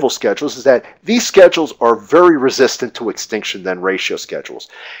interval schedules is that these schedules are very resistant to extinction than ratio schedules.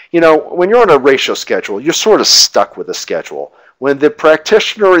 You know, when you're on a ratio schedule, you're sort of stuck with a schedule. When the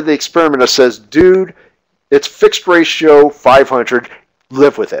practitioner or the experimenter says, dude, it's fixed ratio 500,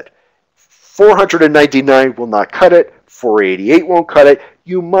 live with it. 499 will not cut it. 488 won't cut it.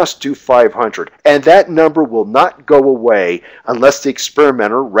 You must do 500. And that number will not go away unless the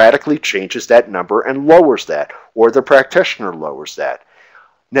experimenter radically changes that number and lowers that, or the practitioner lowers that.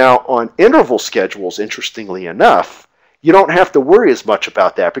 Now, on interval schedules, interestingly enough, you don't have to worry as much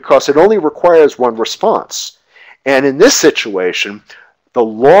about that because it only requires one response. And in this situation, the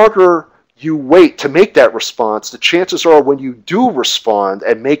longer you wait to make that response, the chances are when you do respond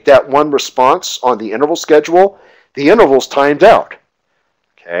and make that one response on the interval schedule, the interval's timed out.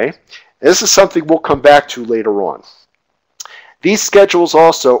 Okay? This is something we'll come back to later on. These schedules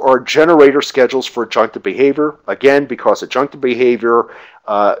also are generator schedules for adjunctive behavior, again, because adjunctive behavior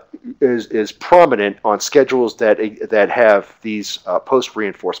is prominent on schedules that have these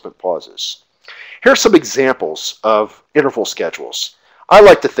post-reinforcement pauses. Here are some examples of interval schedules. I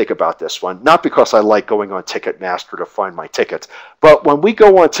like to think about this one, not because I like going on Ticketmaster to find my tickets, but when we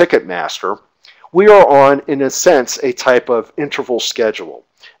go on Ticketmaster, we are on, in a sense, a type of interval schedule.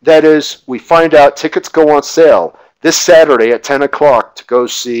 That is, we find out tickets go on sale this Saturday at 10 o'clock to go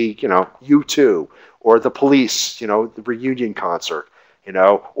see, U2, or the Police, the reunion concert,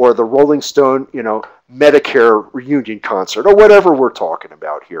 or the Rolling Stone, Medicare reunion concert, or whatever we're talking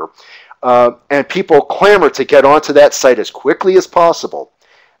about here. And people clamor to get onto that site as quickly as possible.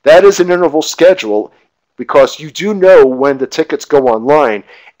 That is an interval schedule because you do know when the tickets go online,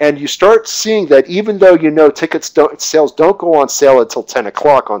 and you start seeing that even though sales don't go on sale until 10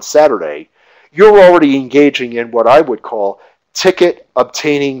 o'clock on Saturday, you're already engaging in what I would call ticket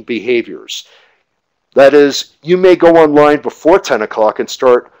obtaining behaviors. That is, you may go online before 10 o'clock and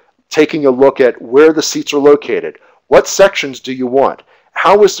start taking a look at where the seats are located. What sections do you want?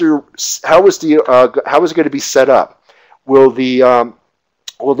 How is it going to be set up? Will the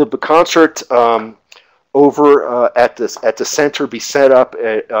concert over at the center be set up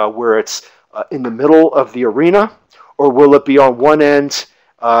where it's in the middle of the arena, or will it be on one end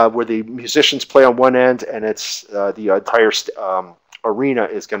where the musicians play on one end and it's the entire arena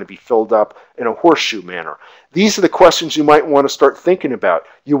is going to be filled up in a horseshoe manner? These are the questions you might want to start thinking about.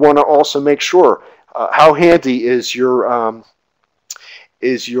 You want to also make sure how handy is your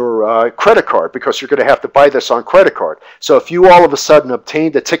credit card, because you're going to have to buy this on credit card. So if you all of a sudden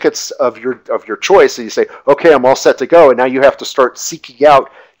obtain the tickets of your choice and you say, okay, I'm all set to go, and now you have to start seeking out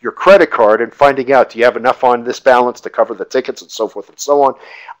your credit card and finding out, do you have enough on this balance to cover the tickets and so forth and so on,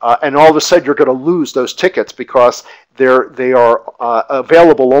 and all of a sudden you're going to lose those tickets because they are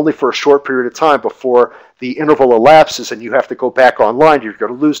available only for a short period of time before the interval elapses and you have to go back online, you're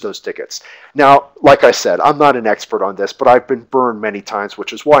going to lose those tickets. Now, like I said, I'm not an expert on this, but I've been burned many times,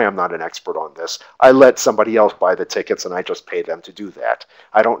 which is why I'm not an expert on this. I let somebody else buy the tickets and I just pay them to do that.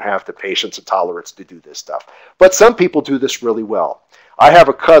 I don't have the patience and tolerance to do this stuff. But some people do this really well. I have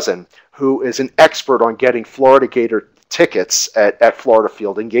a cousin who is an expert on getting Florida Gator tickets at Florida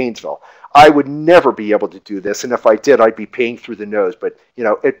Field in Gainesville. I would never be able to do this, and if I did, I'd be paying through the nose, but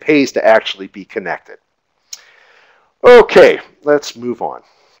it pays to actually be connected. Okay, let's move on.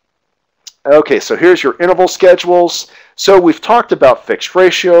 Okay, so here's your interval schedules. So we've talked about fixed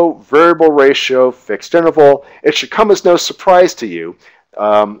ratio, variable ratio, fixed interval. It should come as no surprise to you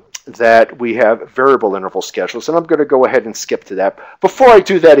that we have variable interval schedules, and I'm going to go ahead and skip to that. Before I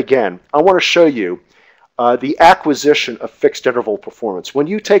do that again, I want to show you the acquisition of fixed interval performance. When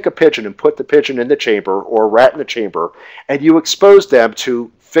you take a pigeon and put the pigeon in the chamber, or a rat in the chamber, and you expose them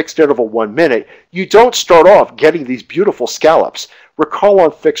to fixed interval 1 minute, you don't start off getting these beautiful scallops. Recall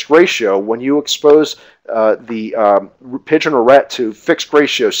on fixed ratio, when you expose pigeon or rat to fixed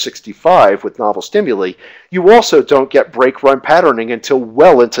ratio 65 with novel stimuli, you also don't get break run patterning until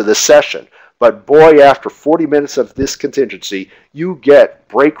well into the session. But boy, after 40 minutes of this contingency, you get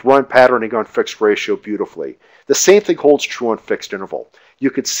break run patterning on fixed ratio beautifully. The same thing holds true on fixed interval.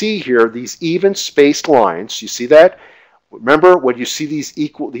 You could see here these even spaced lines. You see that? Remember, when you see these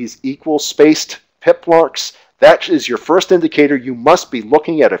equal spaced pip marks, that is your first indicator you must be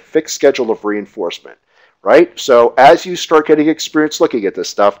looking at a fixed schedule of reinforcement, right? So as you start getting experience looking at this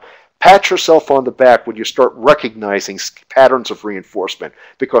stuff, pat yourself on the back when you start recognizing patterns of reinforcement,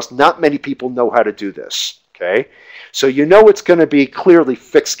 because not many people know how to do this, okay? So you know it's going to be clearly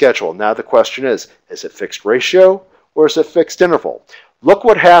fixed schedule. Now the question is it fixed ratio or is it fixed interval? Look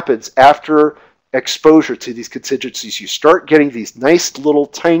what happens after exposure to these contingencies. You start getting these nice little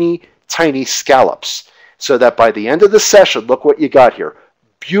tiny scallops, so that by the end of the session, look what you got here.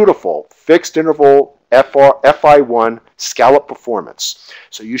 Beautiful fixed interval FI1 scallop performance.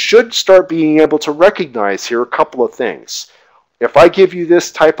 So you should start being able to recognize here a couple of things. If I give you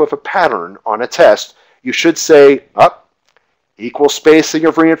this type of a pattern on a test, you should say, equal spacing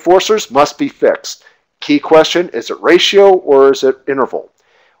of reinforcers must be fixed. Key question, is it ratio or is it interval?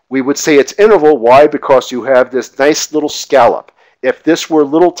 We would say it's interval. Why? Because you have this nice little scallop. If this were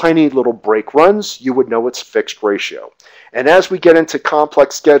tiny little break runs, you would know it's fixed ratio. And as we get into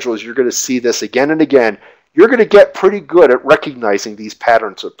complex schedules, you're going to see this again and again. You're going to get pretty good at recognizing these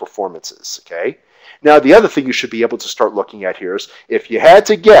patterns of performances, okay? Now, the other thing you should be able to start looking at here is if you had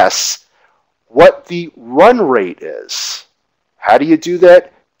to guess what the run rate is. How do you do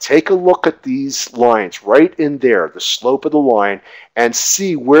that? Take a look at these lines right in there, the slope of the line, and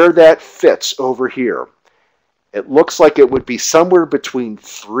see where that fits over here. It looks like it would be somewhere between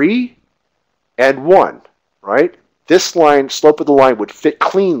 3 and 1, right? This line, slope of the line, would fit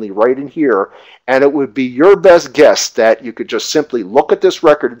cleanly right in here, and it would be your best guess that you could just simply look at this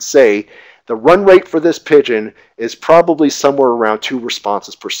record and say the run rate for this pigeon is probably somewhere around 2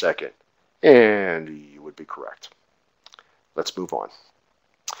 responses per second. And you would be correct. Let's move on.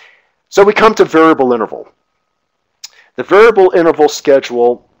 So we come to variable interval. The variable interval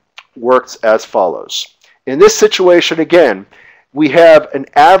schedule works as follows. In this situation, again, we have an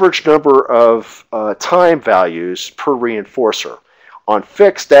average number of time values per reinforcer. On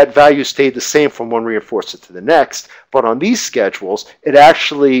fixed, that value stayed the same from one reinforcer to the next, but on these schedules, it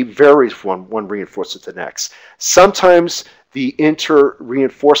actually varies from one reinforcer to the next. Sometimes the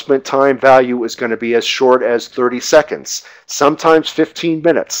inter-reinforcement time value is going to be as short as 30 seconds, sometimes 15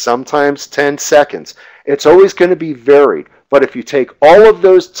 minutes, sometimes 10 seconds. It's always going to be varied, but if you take all of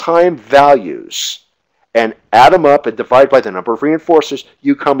those time values and add them up and divide by the number of reinforcers,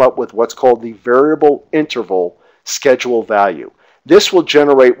 you come up with what's called the variable interval schedule value. This will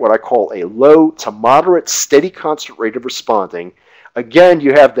generate what I call a low to moderate steady constant rate of responding. Again,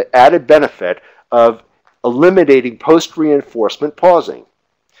 you have the added benefit of eliminating post-reinforcement pausing.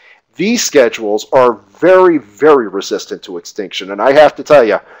 These schedules are very, very resistant to extinction, and I have to tell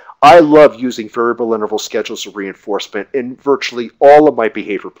you, I love using variable interval schedules of reinforcement in virtually all of my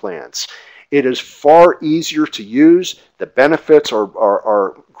behavior plans. It is far easier to use. The benefits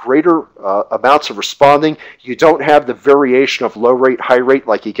are greater amounts of responding. You don't have the variation of low rate, high rate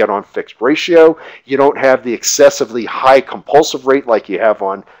like you get on fixed ratio. You don't have the excessively high compulsive rate like you have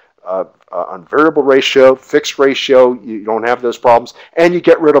on variable ratio. Fixed ratio, you don't have those problems. And you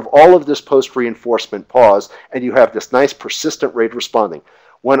get rid of all of this post-reinforcement pause, and you have this nice persistent rate responding.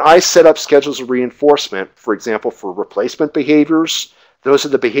 When I set up schedules of reinforcement, for example, for replacement behaviors, those are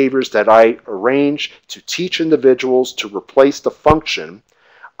the behaviors that I arrange to teach individuals to replace the function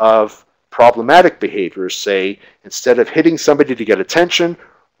of problematic behaviors. Say, instead of hitting somebody to get attention,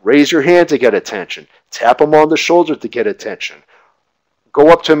 raise your hand to get attention. Tap them on the shoulder to get attention. Go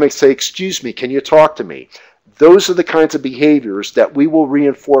up to them and say, "Excuse me, can you talk to me?" Those are the kinds of behaviors that we will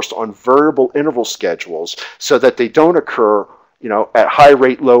reinforce on variable interval schedules so that they don't occur, at high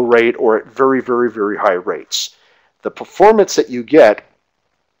rate, low rate, or at very, very, very high rates. The performance that you get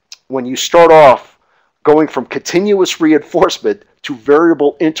when you start off going from continuous reinforcement to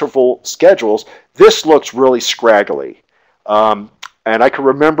variable interval schedules, this looks really scraggly. And I can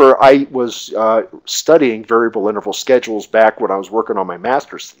remember I was studying variable interval schedules back when I was working on my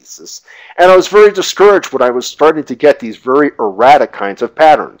master's thesis, and I was very discouraged when I was starting to get these very erratic kinds of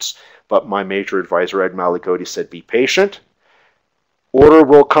patterns. But my major advisor, Ed Malagotti, said, be patient. Order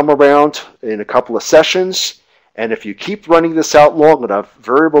will come around in a couple of sessions, and if you keep running this out long enough,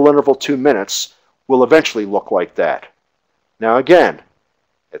 variable interval 2 minutes will eventually look like that. Now again,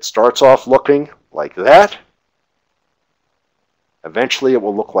 it starts off looking like that. Eventually it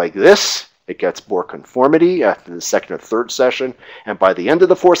will look like this. It gets more conformity after the second or third session, and by the end of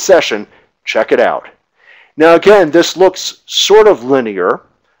the fourth session, check it out. Now again, this looks sort of linear.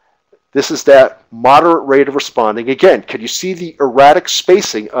 This is that moderate rate of responding. Again, can you see the erratic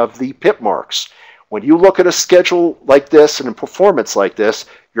spacing of the pip marks? When you look at a schedule like this and a performance like this,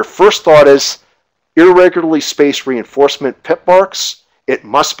 your first thought is irregularly spaced reinforcement pip marks. It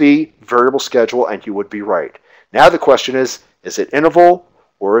must be variable schedule, and you would be right. Now the question is it interval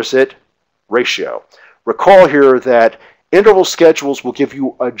or is it ratio? Recall here that interval schedules will give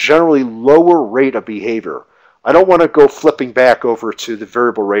you a generally lower rate of behavior. I don't want to go flipping back over to the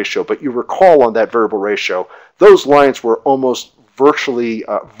variable ratio, but you recall on that variable ratio, those lines were almost virtually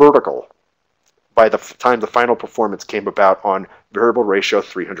vertical by the time the final performance came about on variable ratio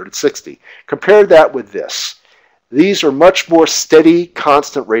 360. Compare that with this. These are much more steady,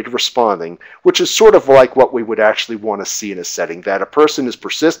 constant rate of responding, which is sort of like what we would actually want to see in a setting, that a person is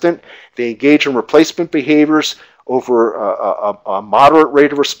persistent, they engage in replacement behaviors over a moderate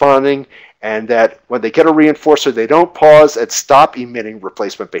rate of responding, and that when they get a reinforcer, they don't pause and stop emitting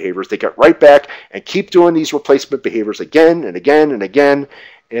replacement behaviors. They get right back and keep doing these replacement behaviors again and again and again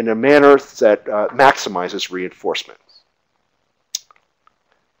in a manner that maximizes reinforcement.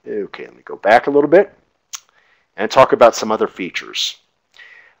 Okay, let me go back a little bit and talk about some other features.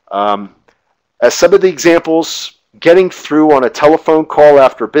 As some of the examples, getting through on a telephone call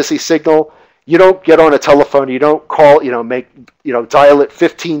after a busy signal, you don't get on a telephone, you don't call, dial it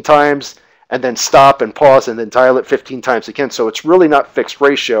 15 times and then stop and pause and then dial it 15 times again. So it's really not fixed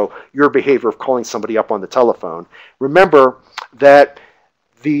ratio, your behavior of calling somebody up on the telephone. Remember that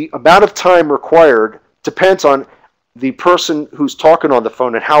the amount of time required depends on the person who's talking on the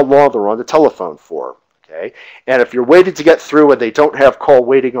phone and how long they're on the telephone for. Okay? And if you're waiting to get through and they don't have call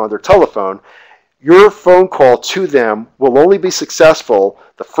waiting on their telephone, your phone call to them will only be successful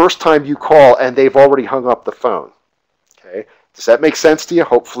the first time you call and they've already hung up the phone. Okay? Does that make sense to you?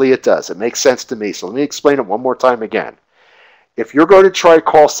 Hopefully it does. It makes sense to me. So let me explain it one more time again. If you're going to try to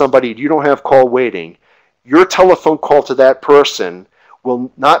call somebody and you don't have call waiting, your telephone call to that person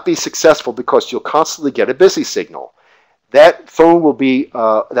will not be successful because you'll constantly get a busy signal. That phone will be,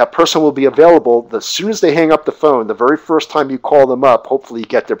 that person will be available as soon as they hang up the phone. The very first time you call them up, hopefully you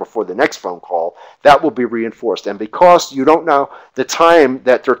get there before the next phone call, that will be reinforced. And because you don't know the time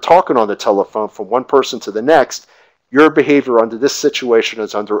that they're talking on the telephone from one person to the next, your behavior under this situation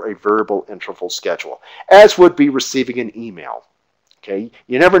is under a variable interval schedule, as would be receiving an email. Okay?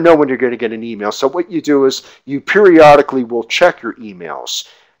 You never know when you're going to get an email, so what you do is you periodically will check your emails,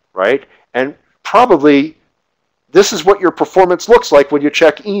 right? And probably this is what your performance looks like when you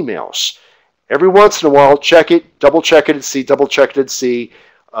check emails. Every once in a while, check it, double check it and see, double check it and see.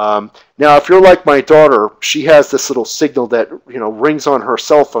 Now, if you're like my daughter, she has this little signal that rings on her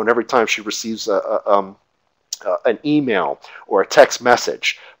cell phone every time she receives an email or a text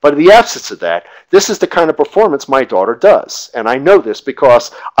message. But in the absence of that, this is the kind of performance my daughter does. And I know this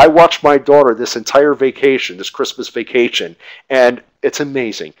because I watched my daughter this entire vacation, this Christmas vacation, and it's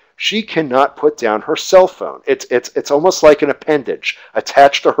amazing. She cannot put down her cell phone. It's almost like an appendage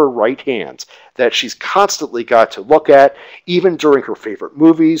attached to her right hand that she's constantly got to look at, even during her favorite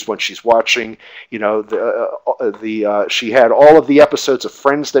movies, when she's watching, she had all of the episodes of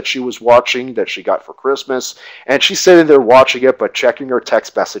Friends that she was watching that she got for Christmas, and she's sitting there watching it, but checking her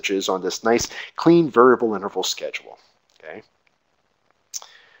text messages on this nice, clean variable interval schedule. Okay.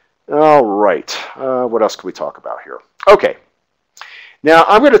 All right. What else can we talk about here? Okay. Now,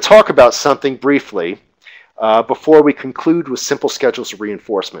 I'm going to talk about something briefly before we conclude with simple schedules of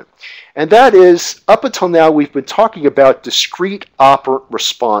reinforcement. And that is, up until now, we've been talking about discrete operant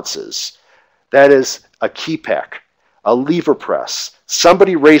responses. That is a key peck, a lever press,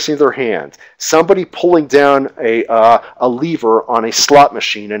 somebody raising their hand, somebody pulling down a lever on a slot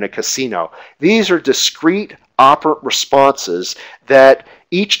machine in a casino. These are discrete operant responses that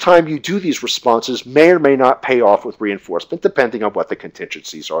each time you do these responses may or may not pay off with reinforcement, depending on what the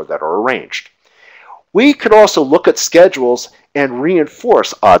contingencies are that are arranged. We could also look at schedules and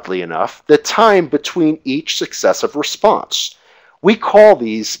reinforce, oddly enough, the time between each successive response. We call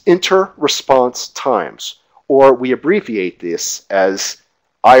these inter-response times, or we abbreviate this as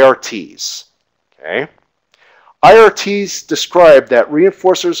IRTs. Okay? IRTs describe that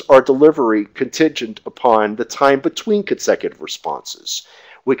reinforcers are delivery contingent upon the time between consecutive responses.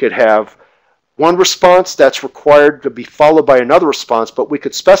 We could have one response that's required to be followed by another response, but we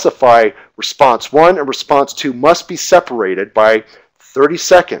could specify response 1 and response 2 must be separated by 30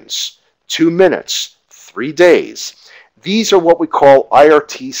 seconds, 2 minutes, 3 days. These are what we call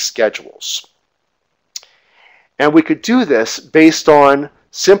IRT schedules. And we could do this based on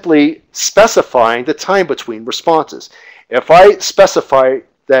simply specifying the time between responses. If I specify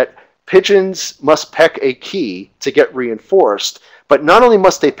that pigeons must peck a key to get reinforced, but not only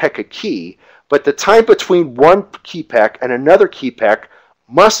must they peck a key, but the time between one key peck and another key peck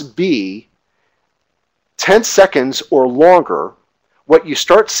must be 10 seconds or longer, what you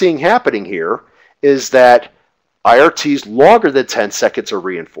start seeing happening here is that IRTs longer than 10 seconds are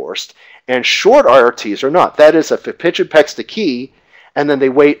reinforced, and short IRTs are not. That is, if a pigeon pecks the key and then they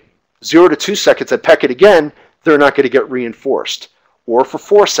wait 0 to 2 seconds and peck it again, they're not going to get reinforced. Or for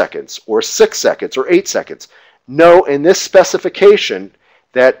 4 seconds, or 6 seconds, or 8 seconds. No, in this specification,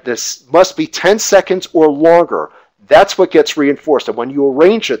 that this must be 10 seconds or longer. That's what gets reinforced. And when you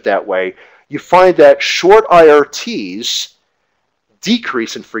arrange it that way, you find that short IRTs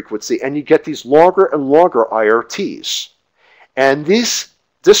decrease in frequency, and you get these longer and longer IRTs. And this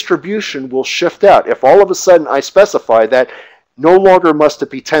distribution will shift out. If all of a sudden I specify that no longer must it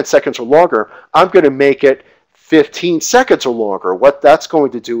be 10 seconds or longer, I'm going to make it 15 seconds or longer. What that's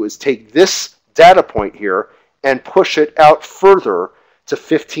going to do is take this data point here and push it out further to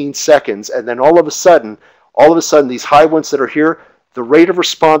 15 seconds, and then all of a sudden these high ones that are here, the rate of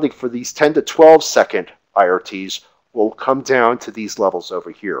responding for these 10 to 12 second IRTs will come down to these levels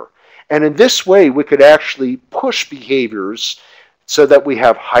over here. And in this way, we could actually push behaviors so that we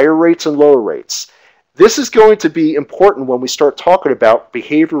have higher rates and lower rates. This is going to be important when we start talking about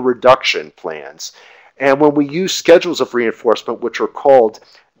behavior reduction plans and when we use schedules of reinforcement, which are called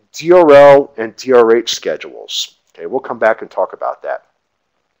DRL and DRH schedules. Okay, we'll come back and talk about that.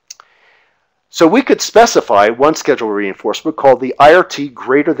 So we could specify one schedule of reinforcement called the IRT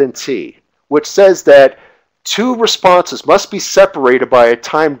greater than T, which says that two responses must be separated by a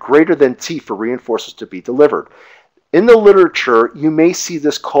time greater than T for reinforcements to be delivered. In the literature, you may see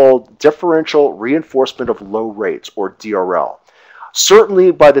this called differential reinforcement of low rates, or DRL.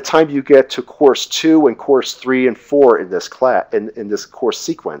 Certainly, by the time you get to course 2 and course 3 and 4 in this class, in this course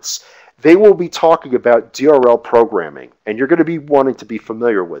sequence, they will be talking about DRL programming, and you're going to be wanting to be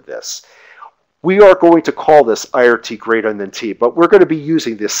familiar with this. We are going to call this IRT greater than T, but we're going to be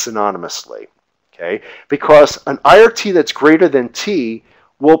using this synonymously, okay? Because an IRT that's greater than T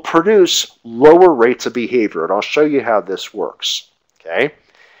will produce lower rates of behavior, and I'll show you how this works, okay?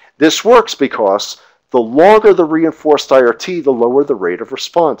 This works because the longer the reinforced IRT, the lower the rate of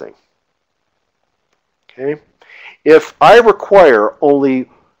responding, okay? If I require only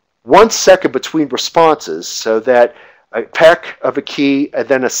 1 second between responses, so that a peck of a key and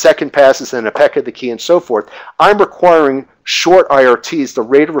then a second passes and a peck of the key and so forth, I'm requiring short IRTs, the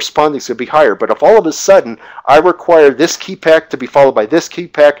rate of responding is going to be higher. But if all of a sudden I require this key peck to be followed by this key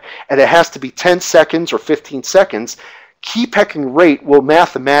peck and it has to be 10 seconds or 15 seconds, key pecking rate will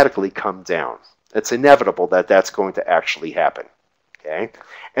mathematically come down. It's inevitable that that's going to actually happen. Okay,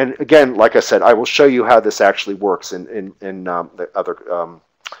 and again, like I said, I will show you how this actually works in the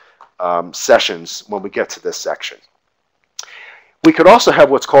other sessions when we get to this section. We could also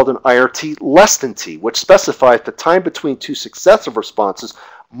have what's called an IRT less than T, which specifies the time between two successive responses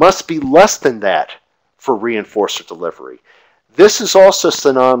must be less than that for reinforcer delivery. This is also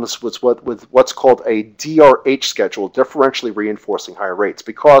synonymous with what's called a DRH schedule, differentially reinforcing higher rates,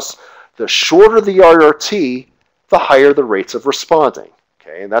 because the shorter the IRT, the higher the rates of responding.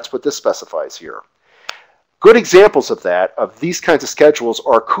 Okay, and that's what this specifies here. Good examples of that, of these kinds of schedules,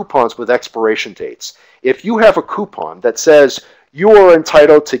 are coupons with expiration dates. If you have a coupon that says you are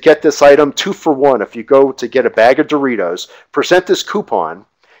entitled to get this item 2 for 1 if you go to get a bag of Doritos, present this coupon,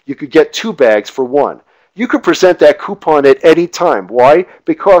 you could get 2 bags for 1. You could present that coupon at any time. Why?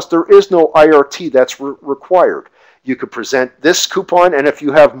 Because there is no IRT that's required. You could present this coupon, and if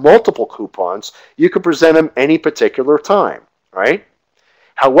you have multiple coupons, you could present them any particular time, right?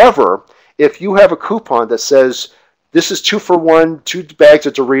 However, if you have a coupon that says this is 2 for 1, 2 bags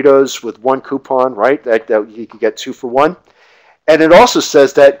of Doritos with 1 coupon, right? That you can get 2 for 1. And it also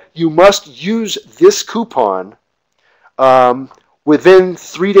says that you must use this coupon within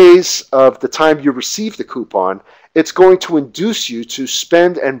 3 days of the time you receive the coupon. It's going to induce you to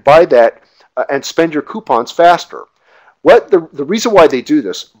spend and buy that and spend your coupons faster. The reason why they do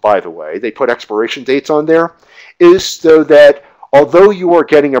this, by the way, they put expiration dates on there, is so that although you are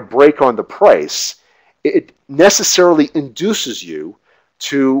getting a break on the price, it necessarily induces you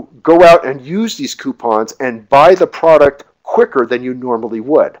to go out and use these coupons and buy the product quicker than you normally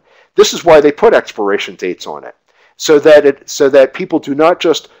would. This is why they put expiration dates on it, so that people do not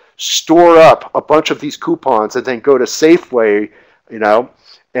just store up a bunch of these coupons and then go to Safeway,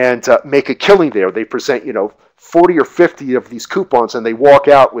 and make a killing there. They present, 40 or 50 of these coupons, and they walk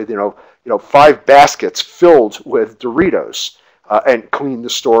out with, 5 baskets filled with Doritos. and clean the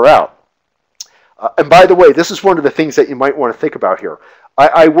store out. And by the way, this is one of the things that you might want to think about here.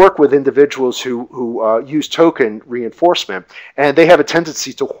 I work with individuals who use token reinforcement, and they have a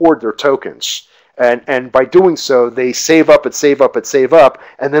tendency to hoard their tokens. And by doing so, they save up and save up and save up,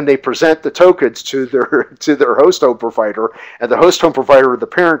 and then they present the tokens to their host home provider, and the host home provider or the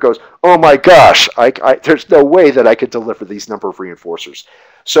parent goes, "Oh my gosh, there's no way that I could deliver these number of reinforcers."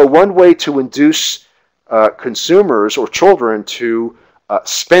 So one way to induce consumers or children to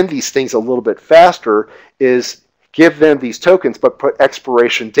spend these things a little bit faster is give them these tokens, but put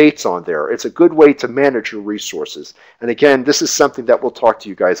expiration dates on there. It's a good way to manage your resources. And again, this is something that we'll talk to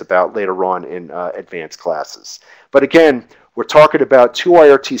you guys about later on in advanced classes. But again, we're talking about 2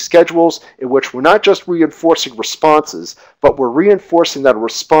 IRT schedules in which we're not just reinforcing responses, but we're reinforcing that a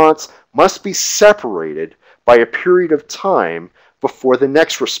response must be separated by a period of time before the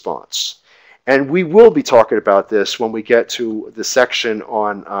next response. And we will be talking about this when we get to the section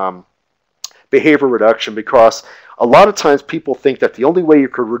on behavior reduction, because a lot of times people think that the only way you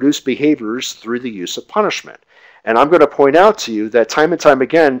could reduce behavior is through the use of punishment. And I'm going to point out to you that time and time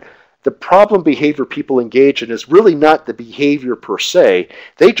again, the problem behavior people engage in is really not the behavior per se.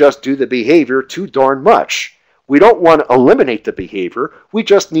 They just do the behavior too darn much. We don't want to eliminate the behavior. We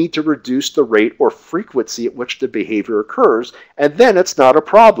just need to reduce the rate or frequency at which the behavior occurs, and then it's not a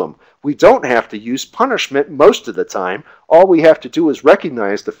problem. We don't have to use punishment most of the time. All we have to do is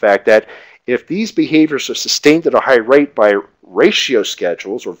recognize the fact that if these behaviors are sustained at a high rate by ratio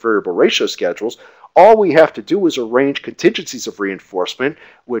schedules or variable ratio schedules, all we have to do is arrange contingencies of reinforcement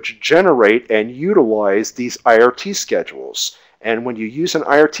which generate and utilize these IRT schedules. And when you use an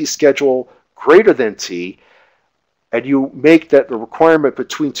IRT schedule greater than T, and you make that the requirement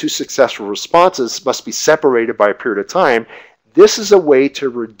between 2 successful responses must be separated by a period of time, this is a way to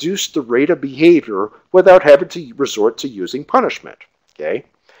reduce the rate of behavior without having to resort to using punishment. Okay?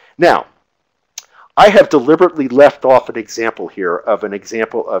 Now, I have deliberately left off an example here of an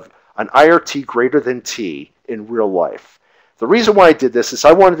IRT greater than T in real life. The reason why I did this is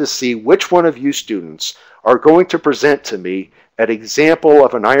I wanted to see which one of you students are going to present to me an example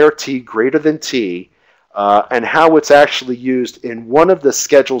of an IRT greater than T and how it's actually used in one of the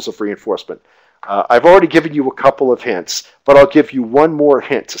schedules of reinforcement. I've already given you a couple of hints, but I'll give you one more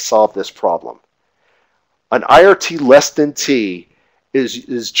hint to solve this problem. An IRT less than T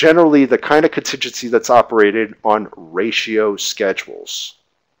is generally the kind of contingency that's operated on ratio schedules.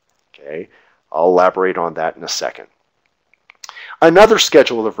 Okay, I'll elaborate on that in a second. Another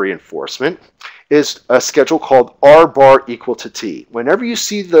schedule of reinforcement is a schedule called R bar equal to T. Whenever you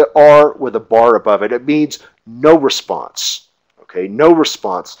see the R with a bar above it, it means no response. Okay, no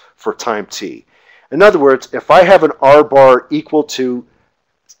response for time T. In other words, if I have an R bar equal to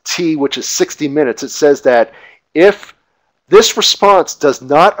T, which is 60 minutes, it says that if this response does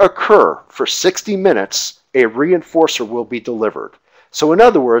not occur for 60 minutes, a reinforcer will be delivered. So in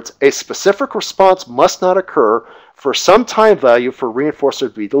other words, a specific response must not occur for some time value for a reinforcer to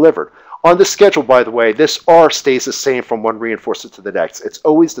be delivered. On the schedule, by the way, this R stays the same from one reinforcer to the next. It's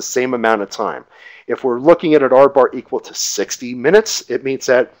always the same amount of time. If we're looking at an R bar equal to 60 minutes, it means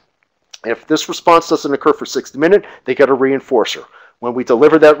that if this response doesn't occur for 60 minutes, they get a reinforcer. When we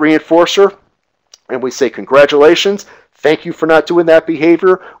deliver that reinforcer and we say, congratulations, thank you for not doing that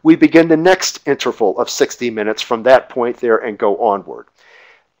behavior, we begin the next interval of 60 minutes from that point there and go onward.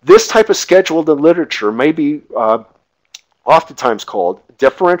 This type of schedule in the literature may be oftentimes called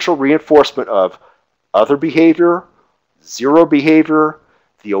differential reinforcement of other behavior, zero behavior,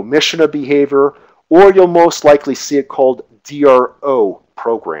 the omission of behavior, or you'll most likely see it called DRO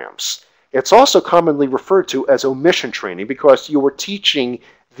programs. It's also commonly referred to as omission training because you are teaching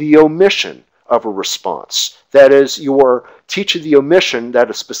the omission of a response. That is, you are teaching the omission that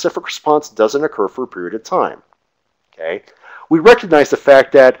a specific response doesn't occur for a period of time. Okay? We recognize the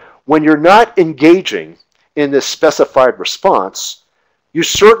fact that when you're not engaging in this specified response, you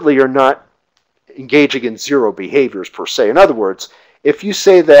certainly are not engaging in zero behaviors per se. In other words, if you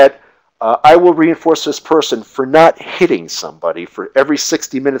say that I will reinforce this person for not hitting somebody, for every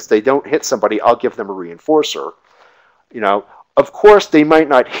 60 minutes they don't hit somebody, I'll give them a reinforcer. You know, of course, they might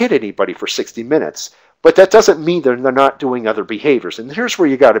not hit anybody for 60 minutes, but that doesn't mean they're not doing other behaviors. And here's where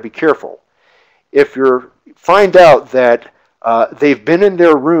you got to be careful. If you find out that they've been in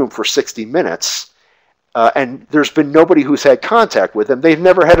their room for 60 minutes and there's been nobody who's had contact with them, they've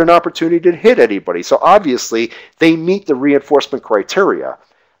never had an opportunity to hit anybody. So obviously, they meet the reinforcement criteria,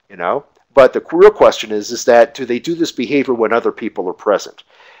 you know. But the real question is that do they do this behavior when other people are present?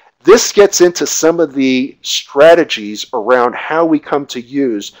 This gets into some of the strategies around how we come to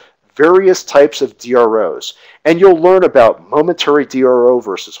use various types of DROs. And you'll learn about momentary DRO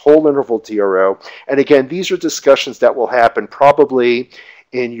versus whole interval DRO. And again, these are discussions that will happen probably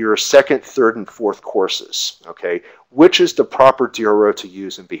in your second, third, and fourth courses, okay? Which is the proper DRO to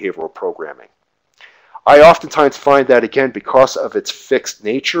use in behavioral programming. I oftentimes find that, again, because of its fixed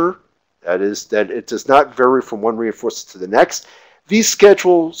nature, that is, that it does not vary from one reinforcer to the next, these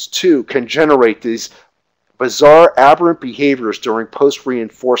schedules, too, can generate these bizarre aberrant behaviors during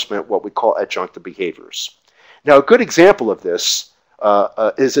post-reinforcement, what we call adjunctive behaviors. Now, a good example of this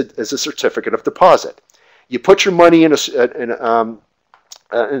is a certificate of deposit. You put your money in a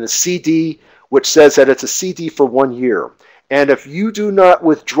CD, which says that it's a CD for 1 year. And if you do not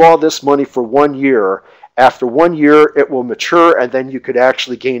withdraw this money for 1 year, after 1 year, it will mature, and then you could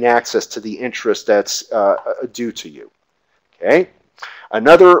actually gain access to the interest that's due to you. Okay?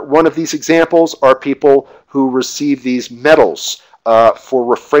 Another one of these examples are people who receive these medals for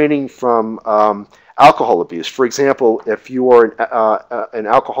refraining from alcohol abuse. For example, if you are an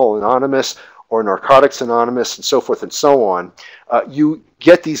Alcohol Anonymous or Narcotics Anonymous and so forth and so on, you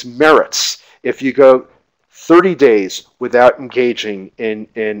get these merits if you go 30 days without engaging in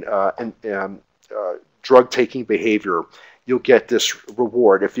drug-taking behavior. You'll get this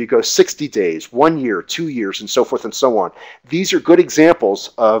reward. If you go 60 days, 1 year, 2 years, and so forth and so on. These are good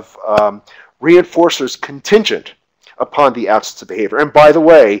examples of reinforcers contingent upon the absence of behavior. And by the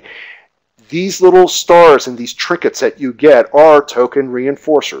way, these little stars and these trinkets that you get are token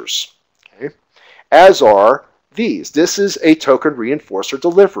reinforcers, okay? As are these. This is a token reinforcer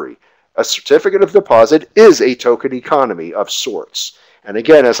delivery. A certificate of deposit is a token economy of sorts. And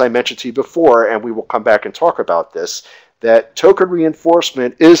again, as I mentioned to you before, and we will come back and talk about this, that token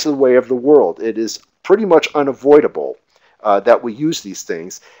reinforcement is the way of the world. It is pretty much unavoidable that we use these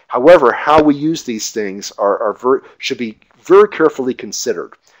things. However, how we use these things should be very carefully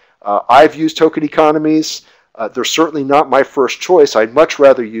considered. I've used token economies. They're certainly not my first choice. I'd much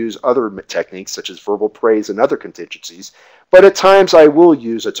rather use other techniques such as verbal praise and other contingencies. But at times I will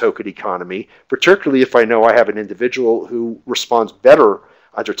use a token economy, particularly if I know I have an individual who responds better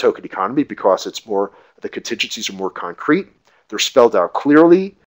under token economy because it's more, the contingencies are more concrete, they're spelled out clearly,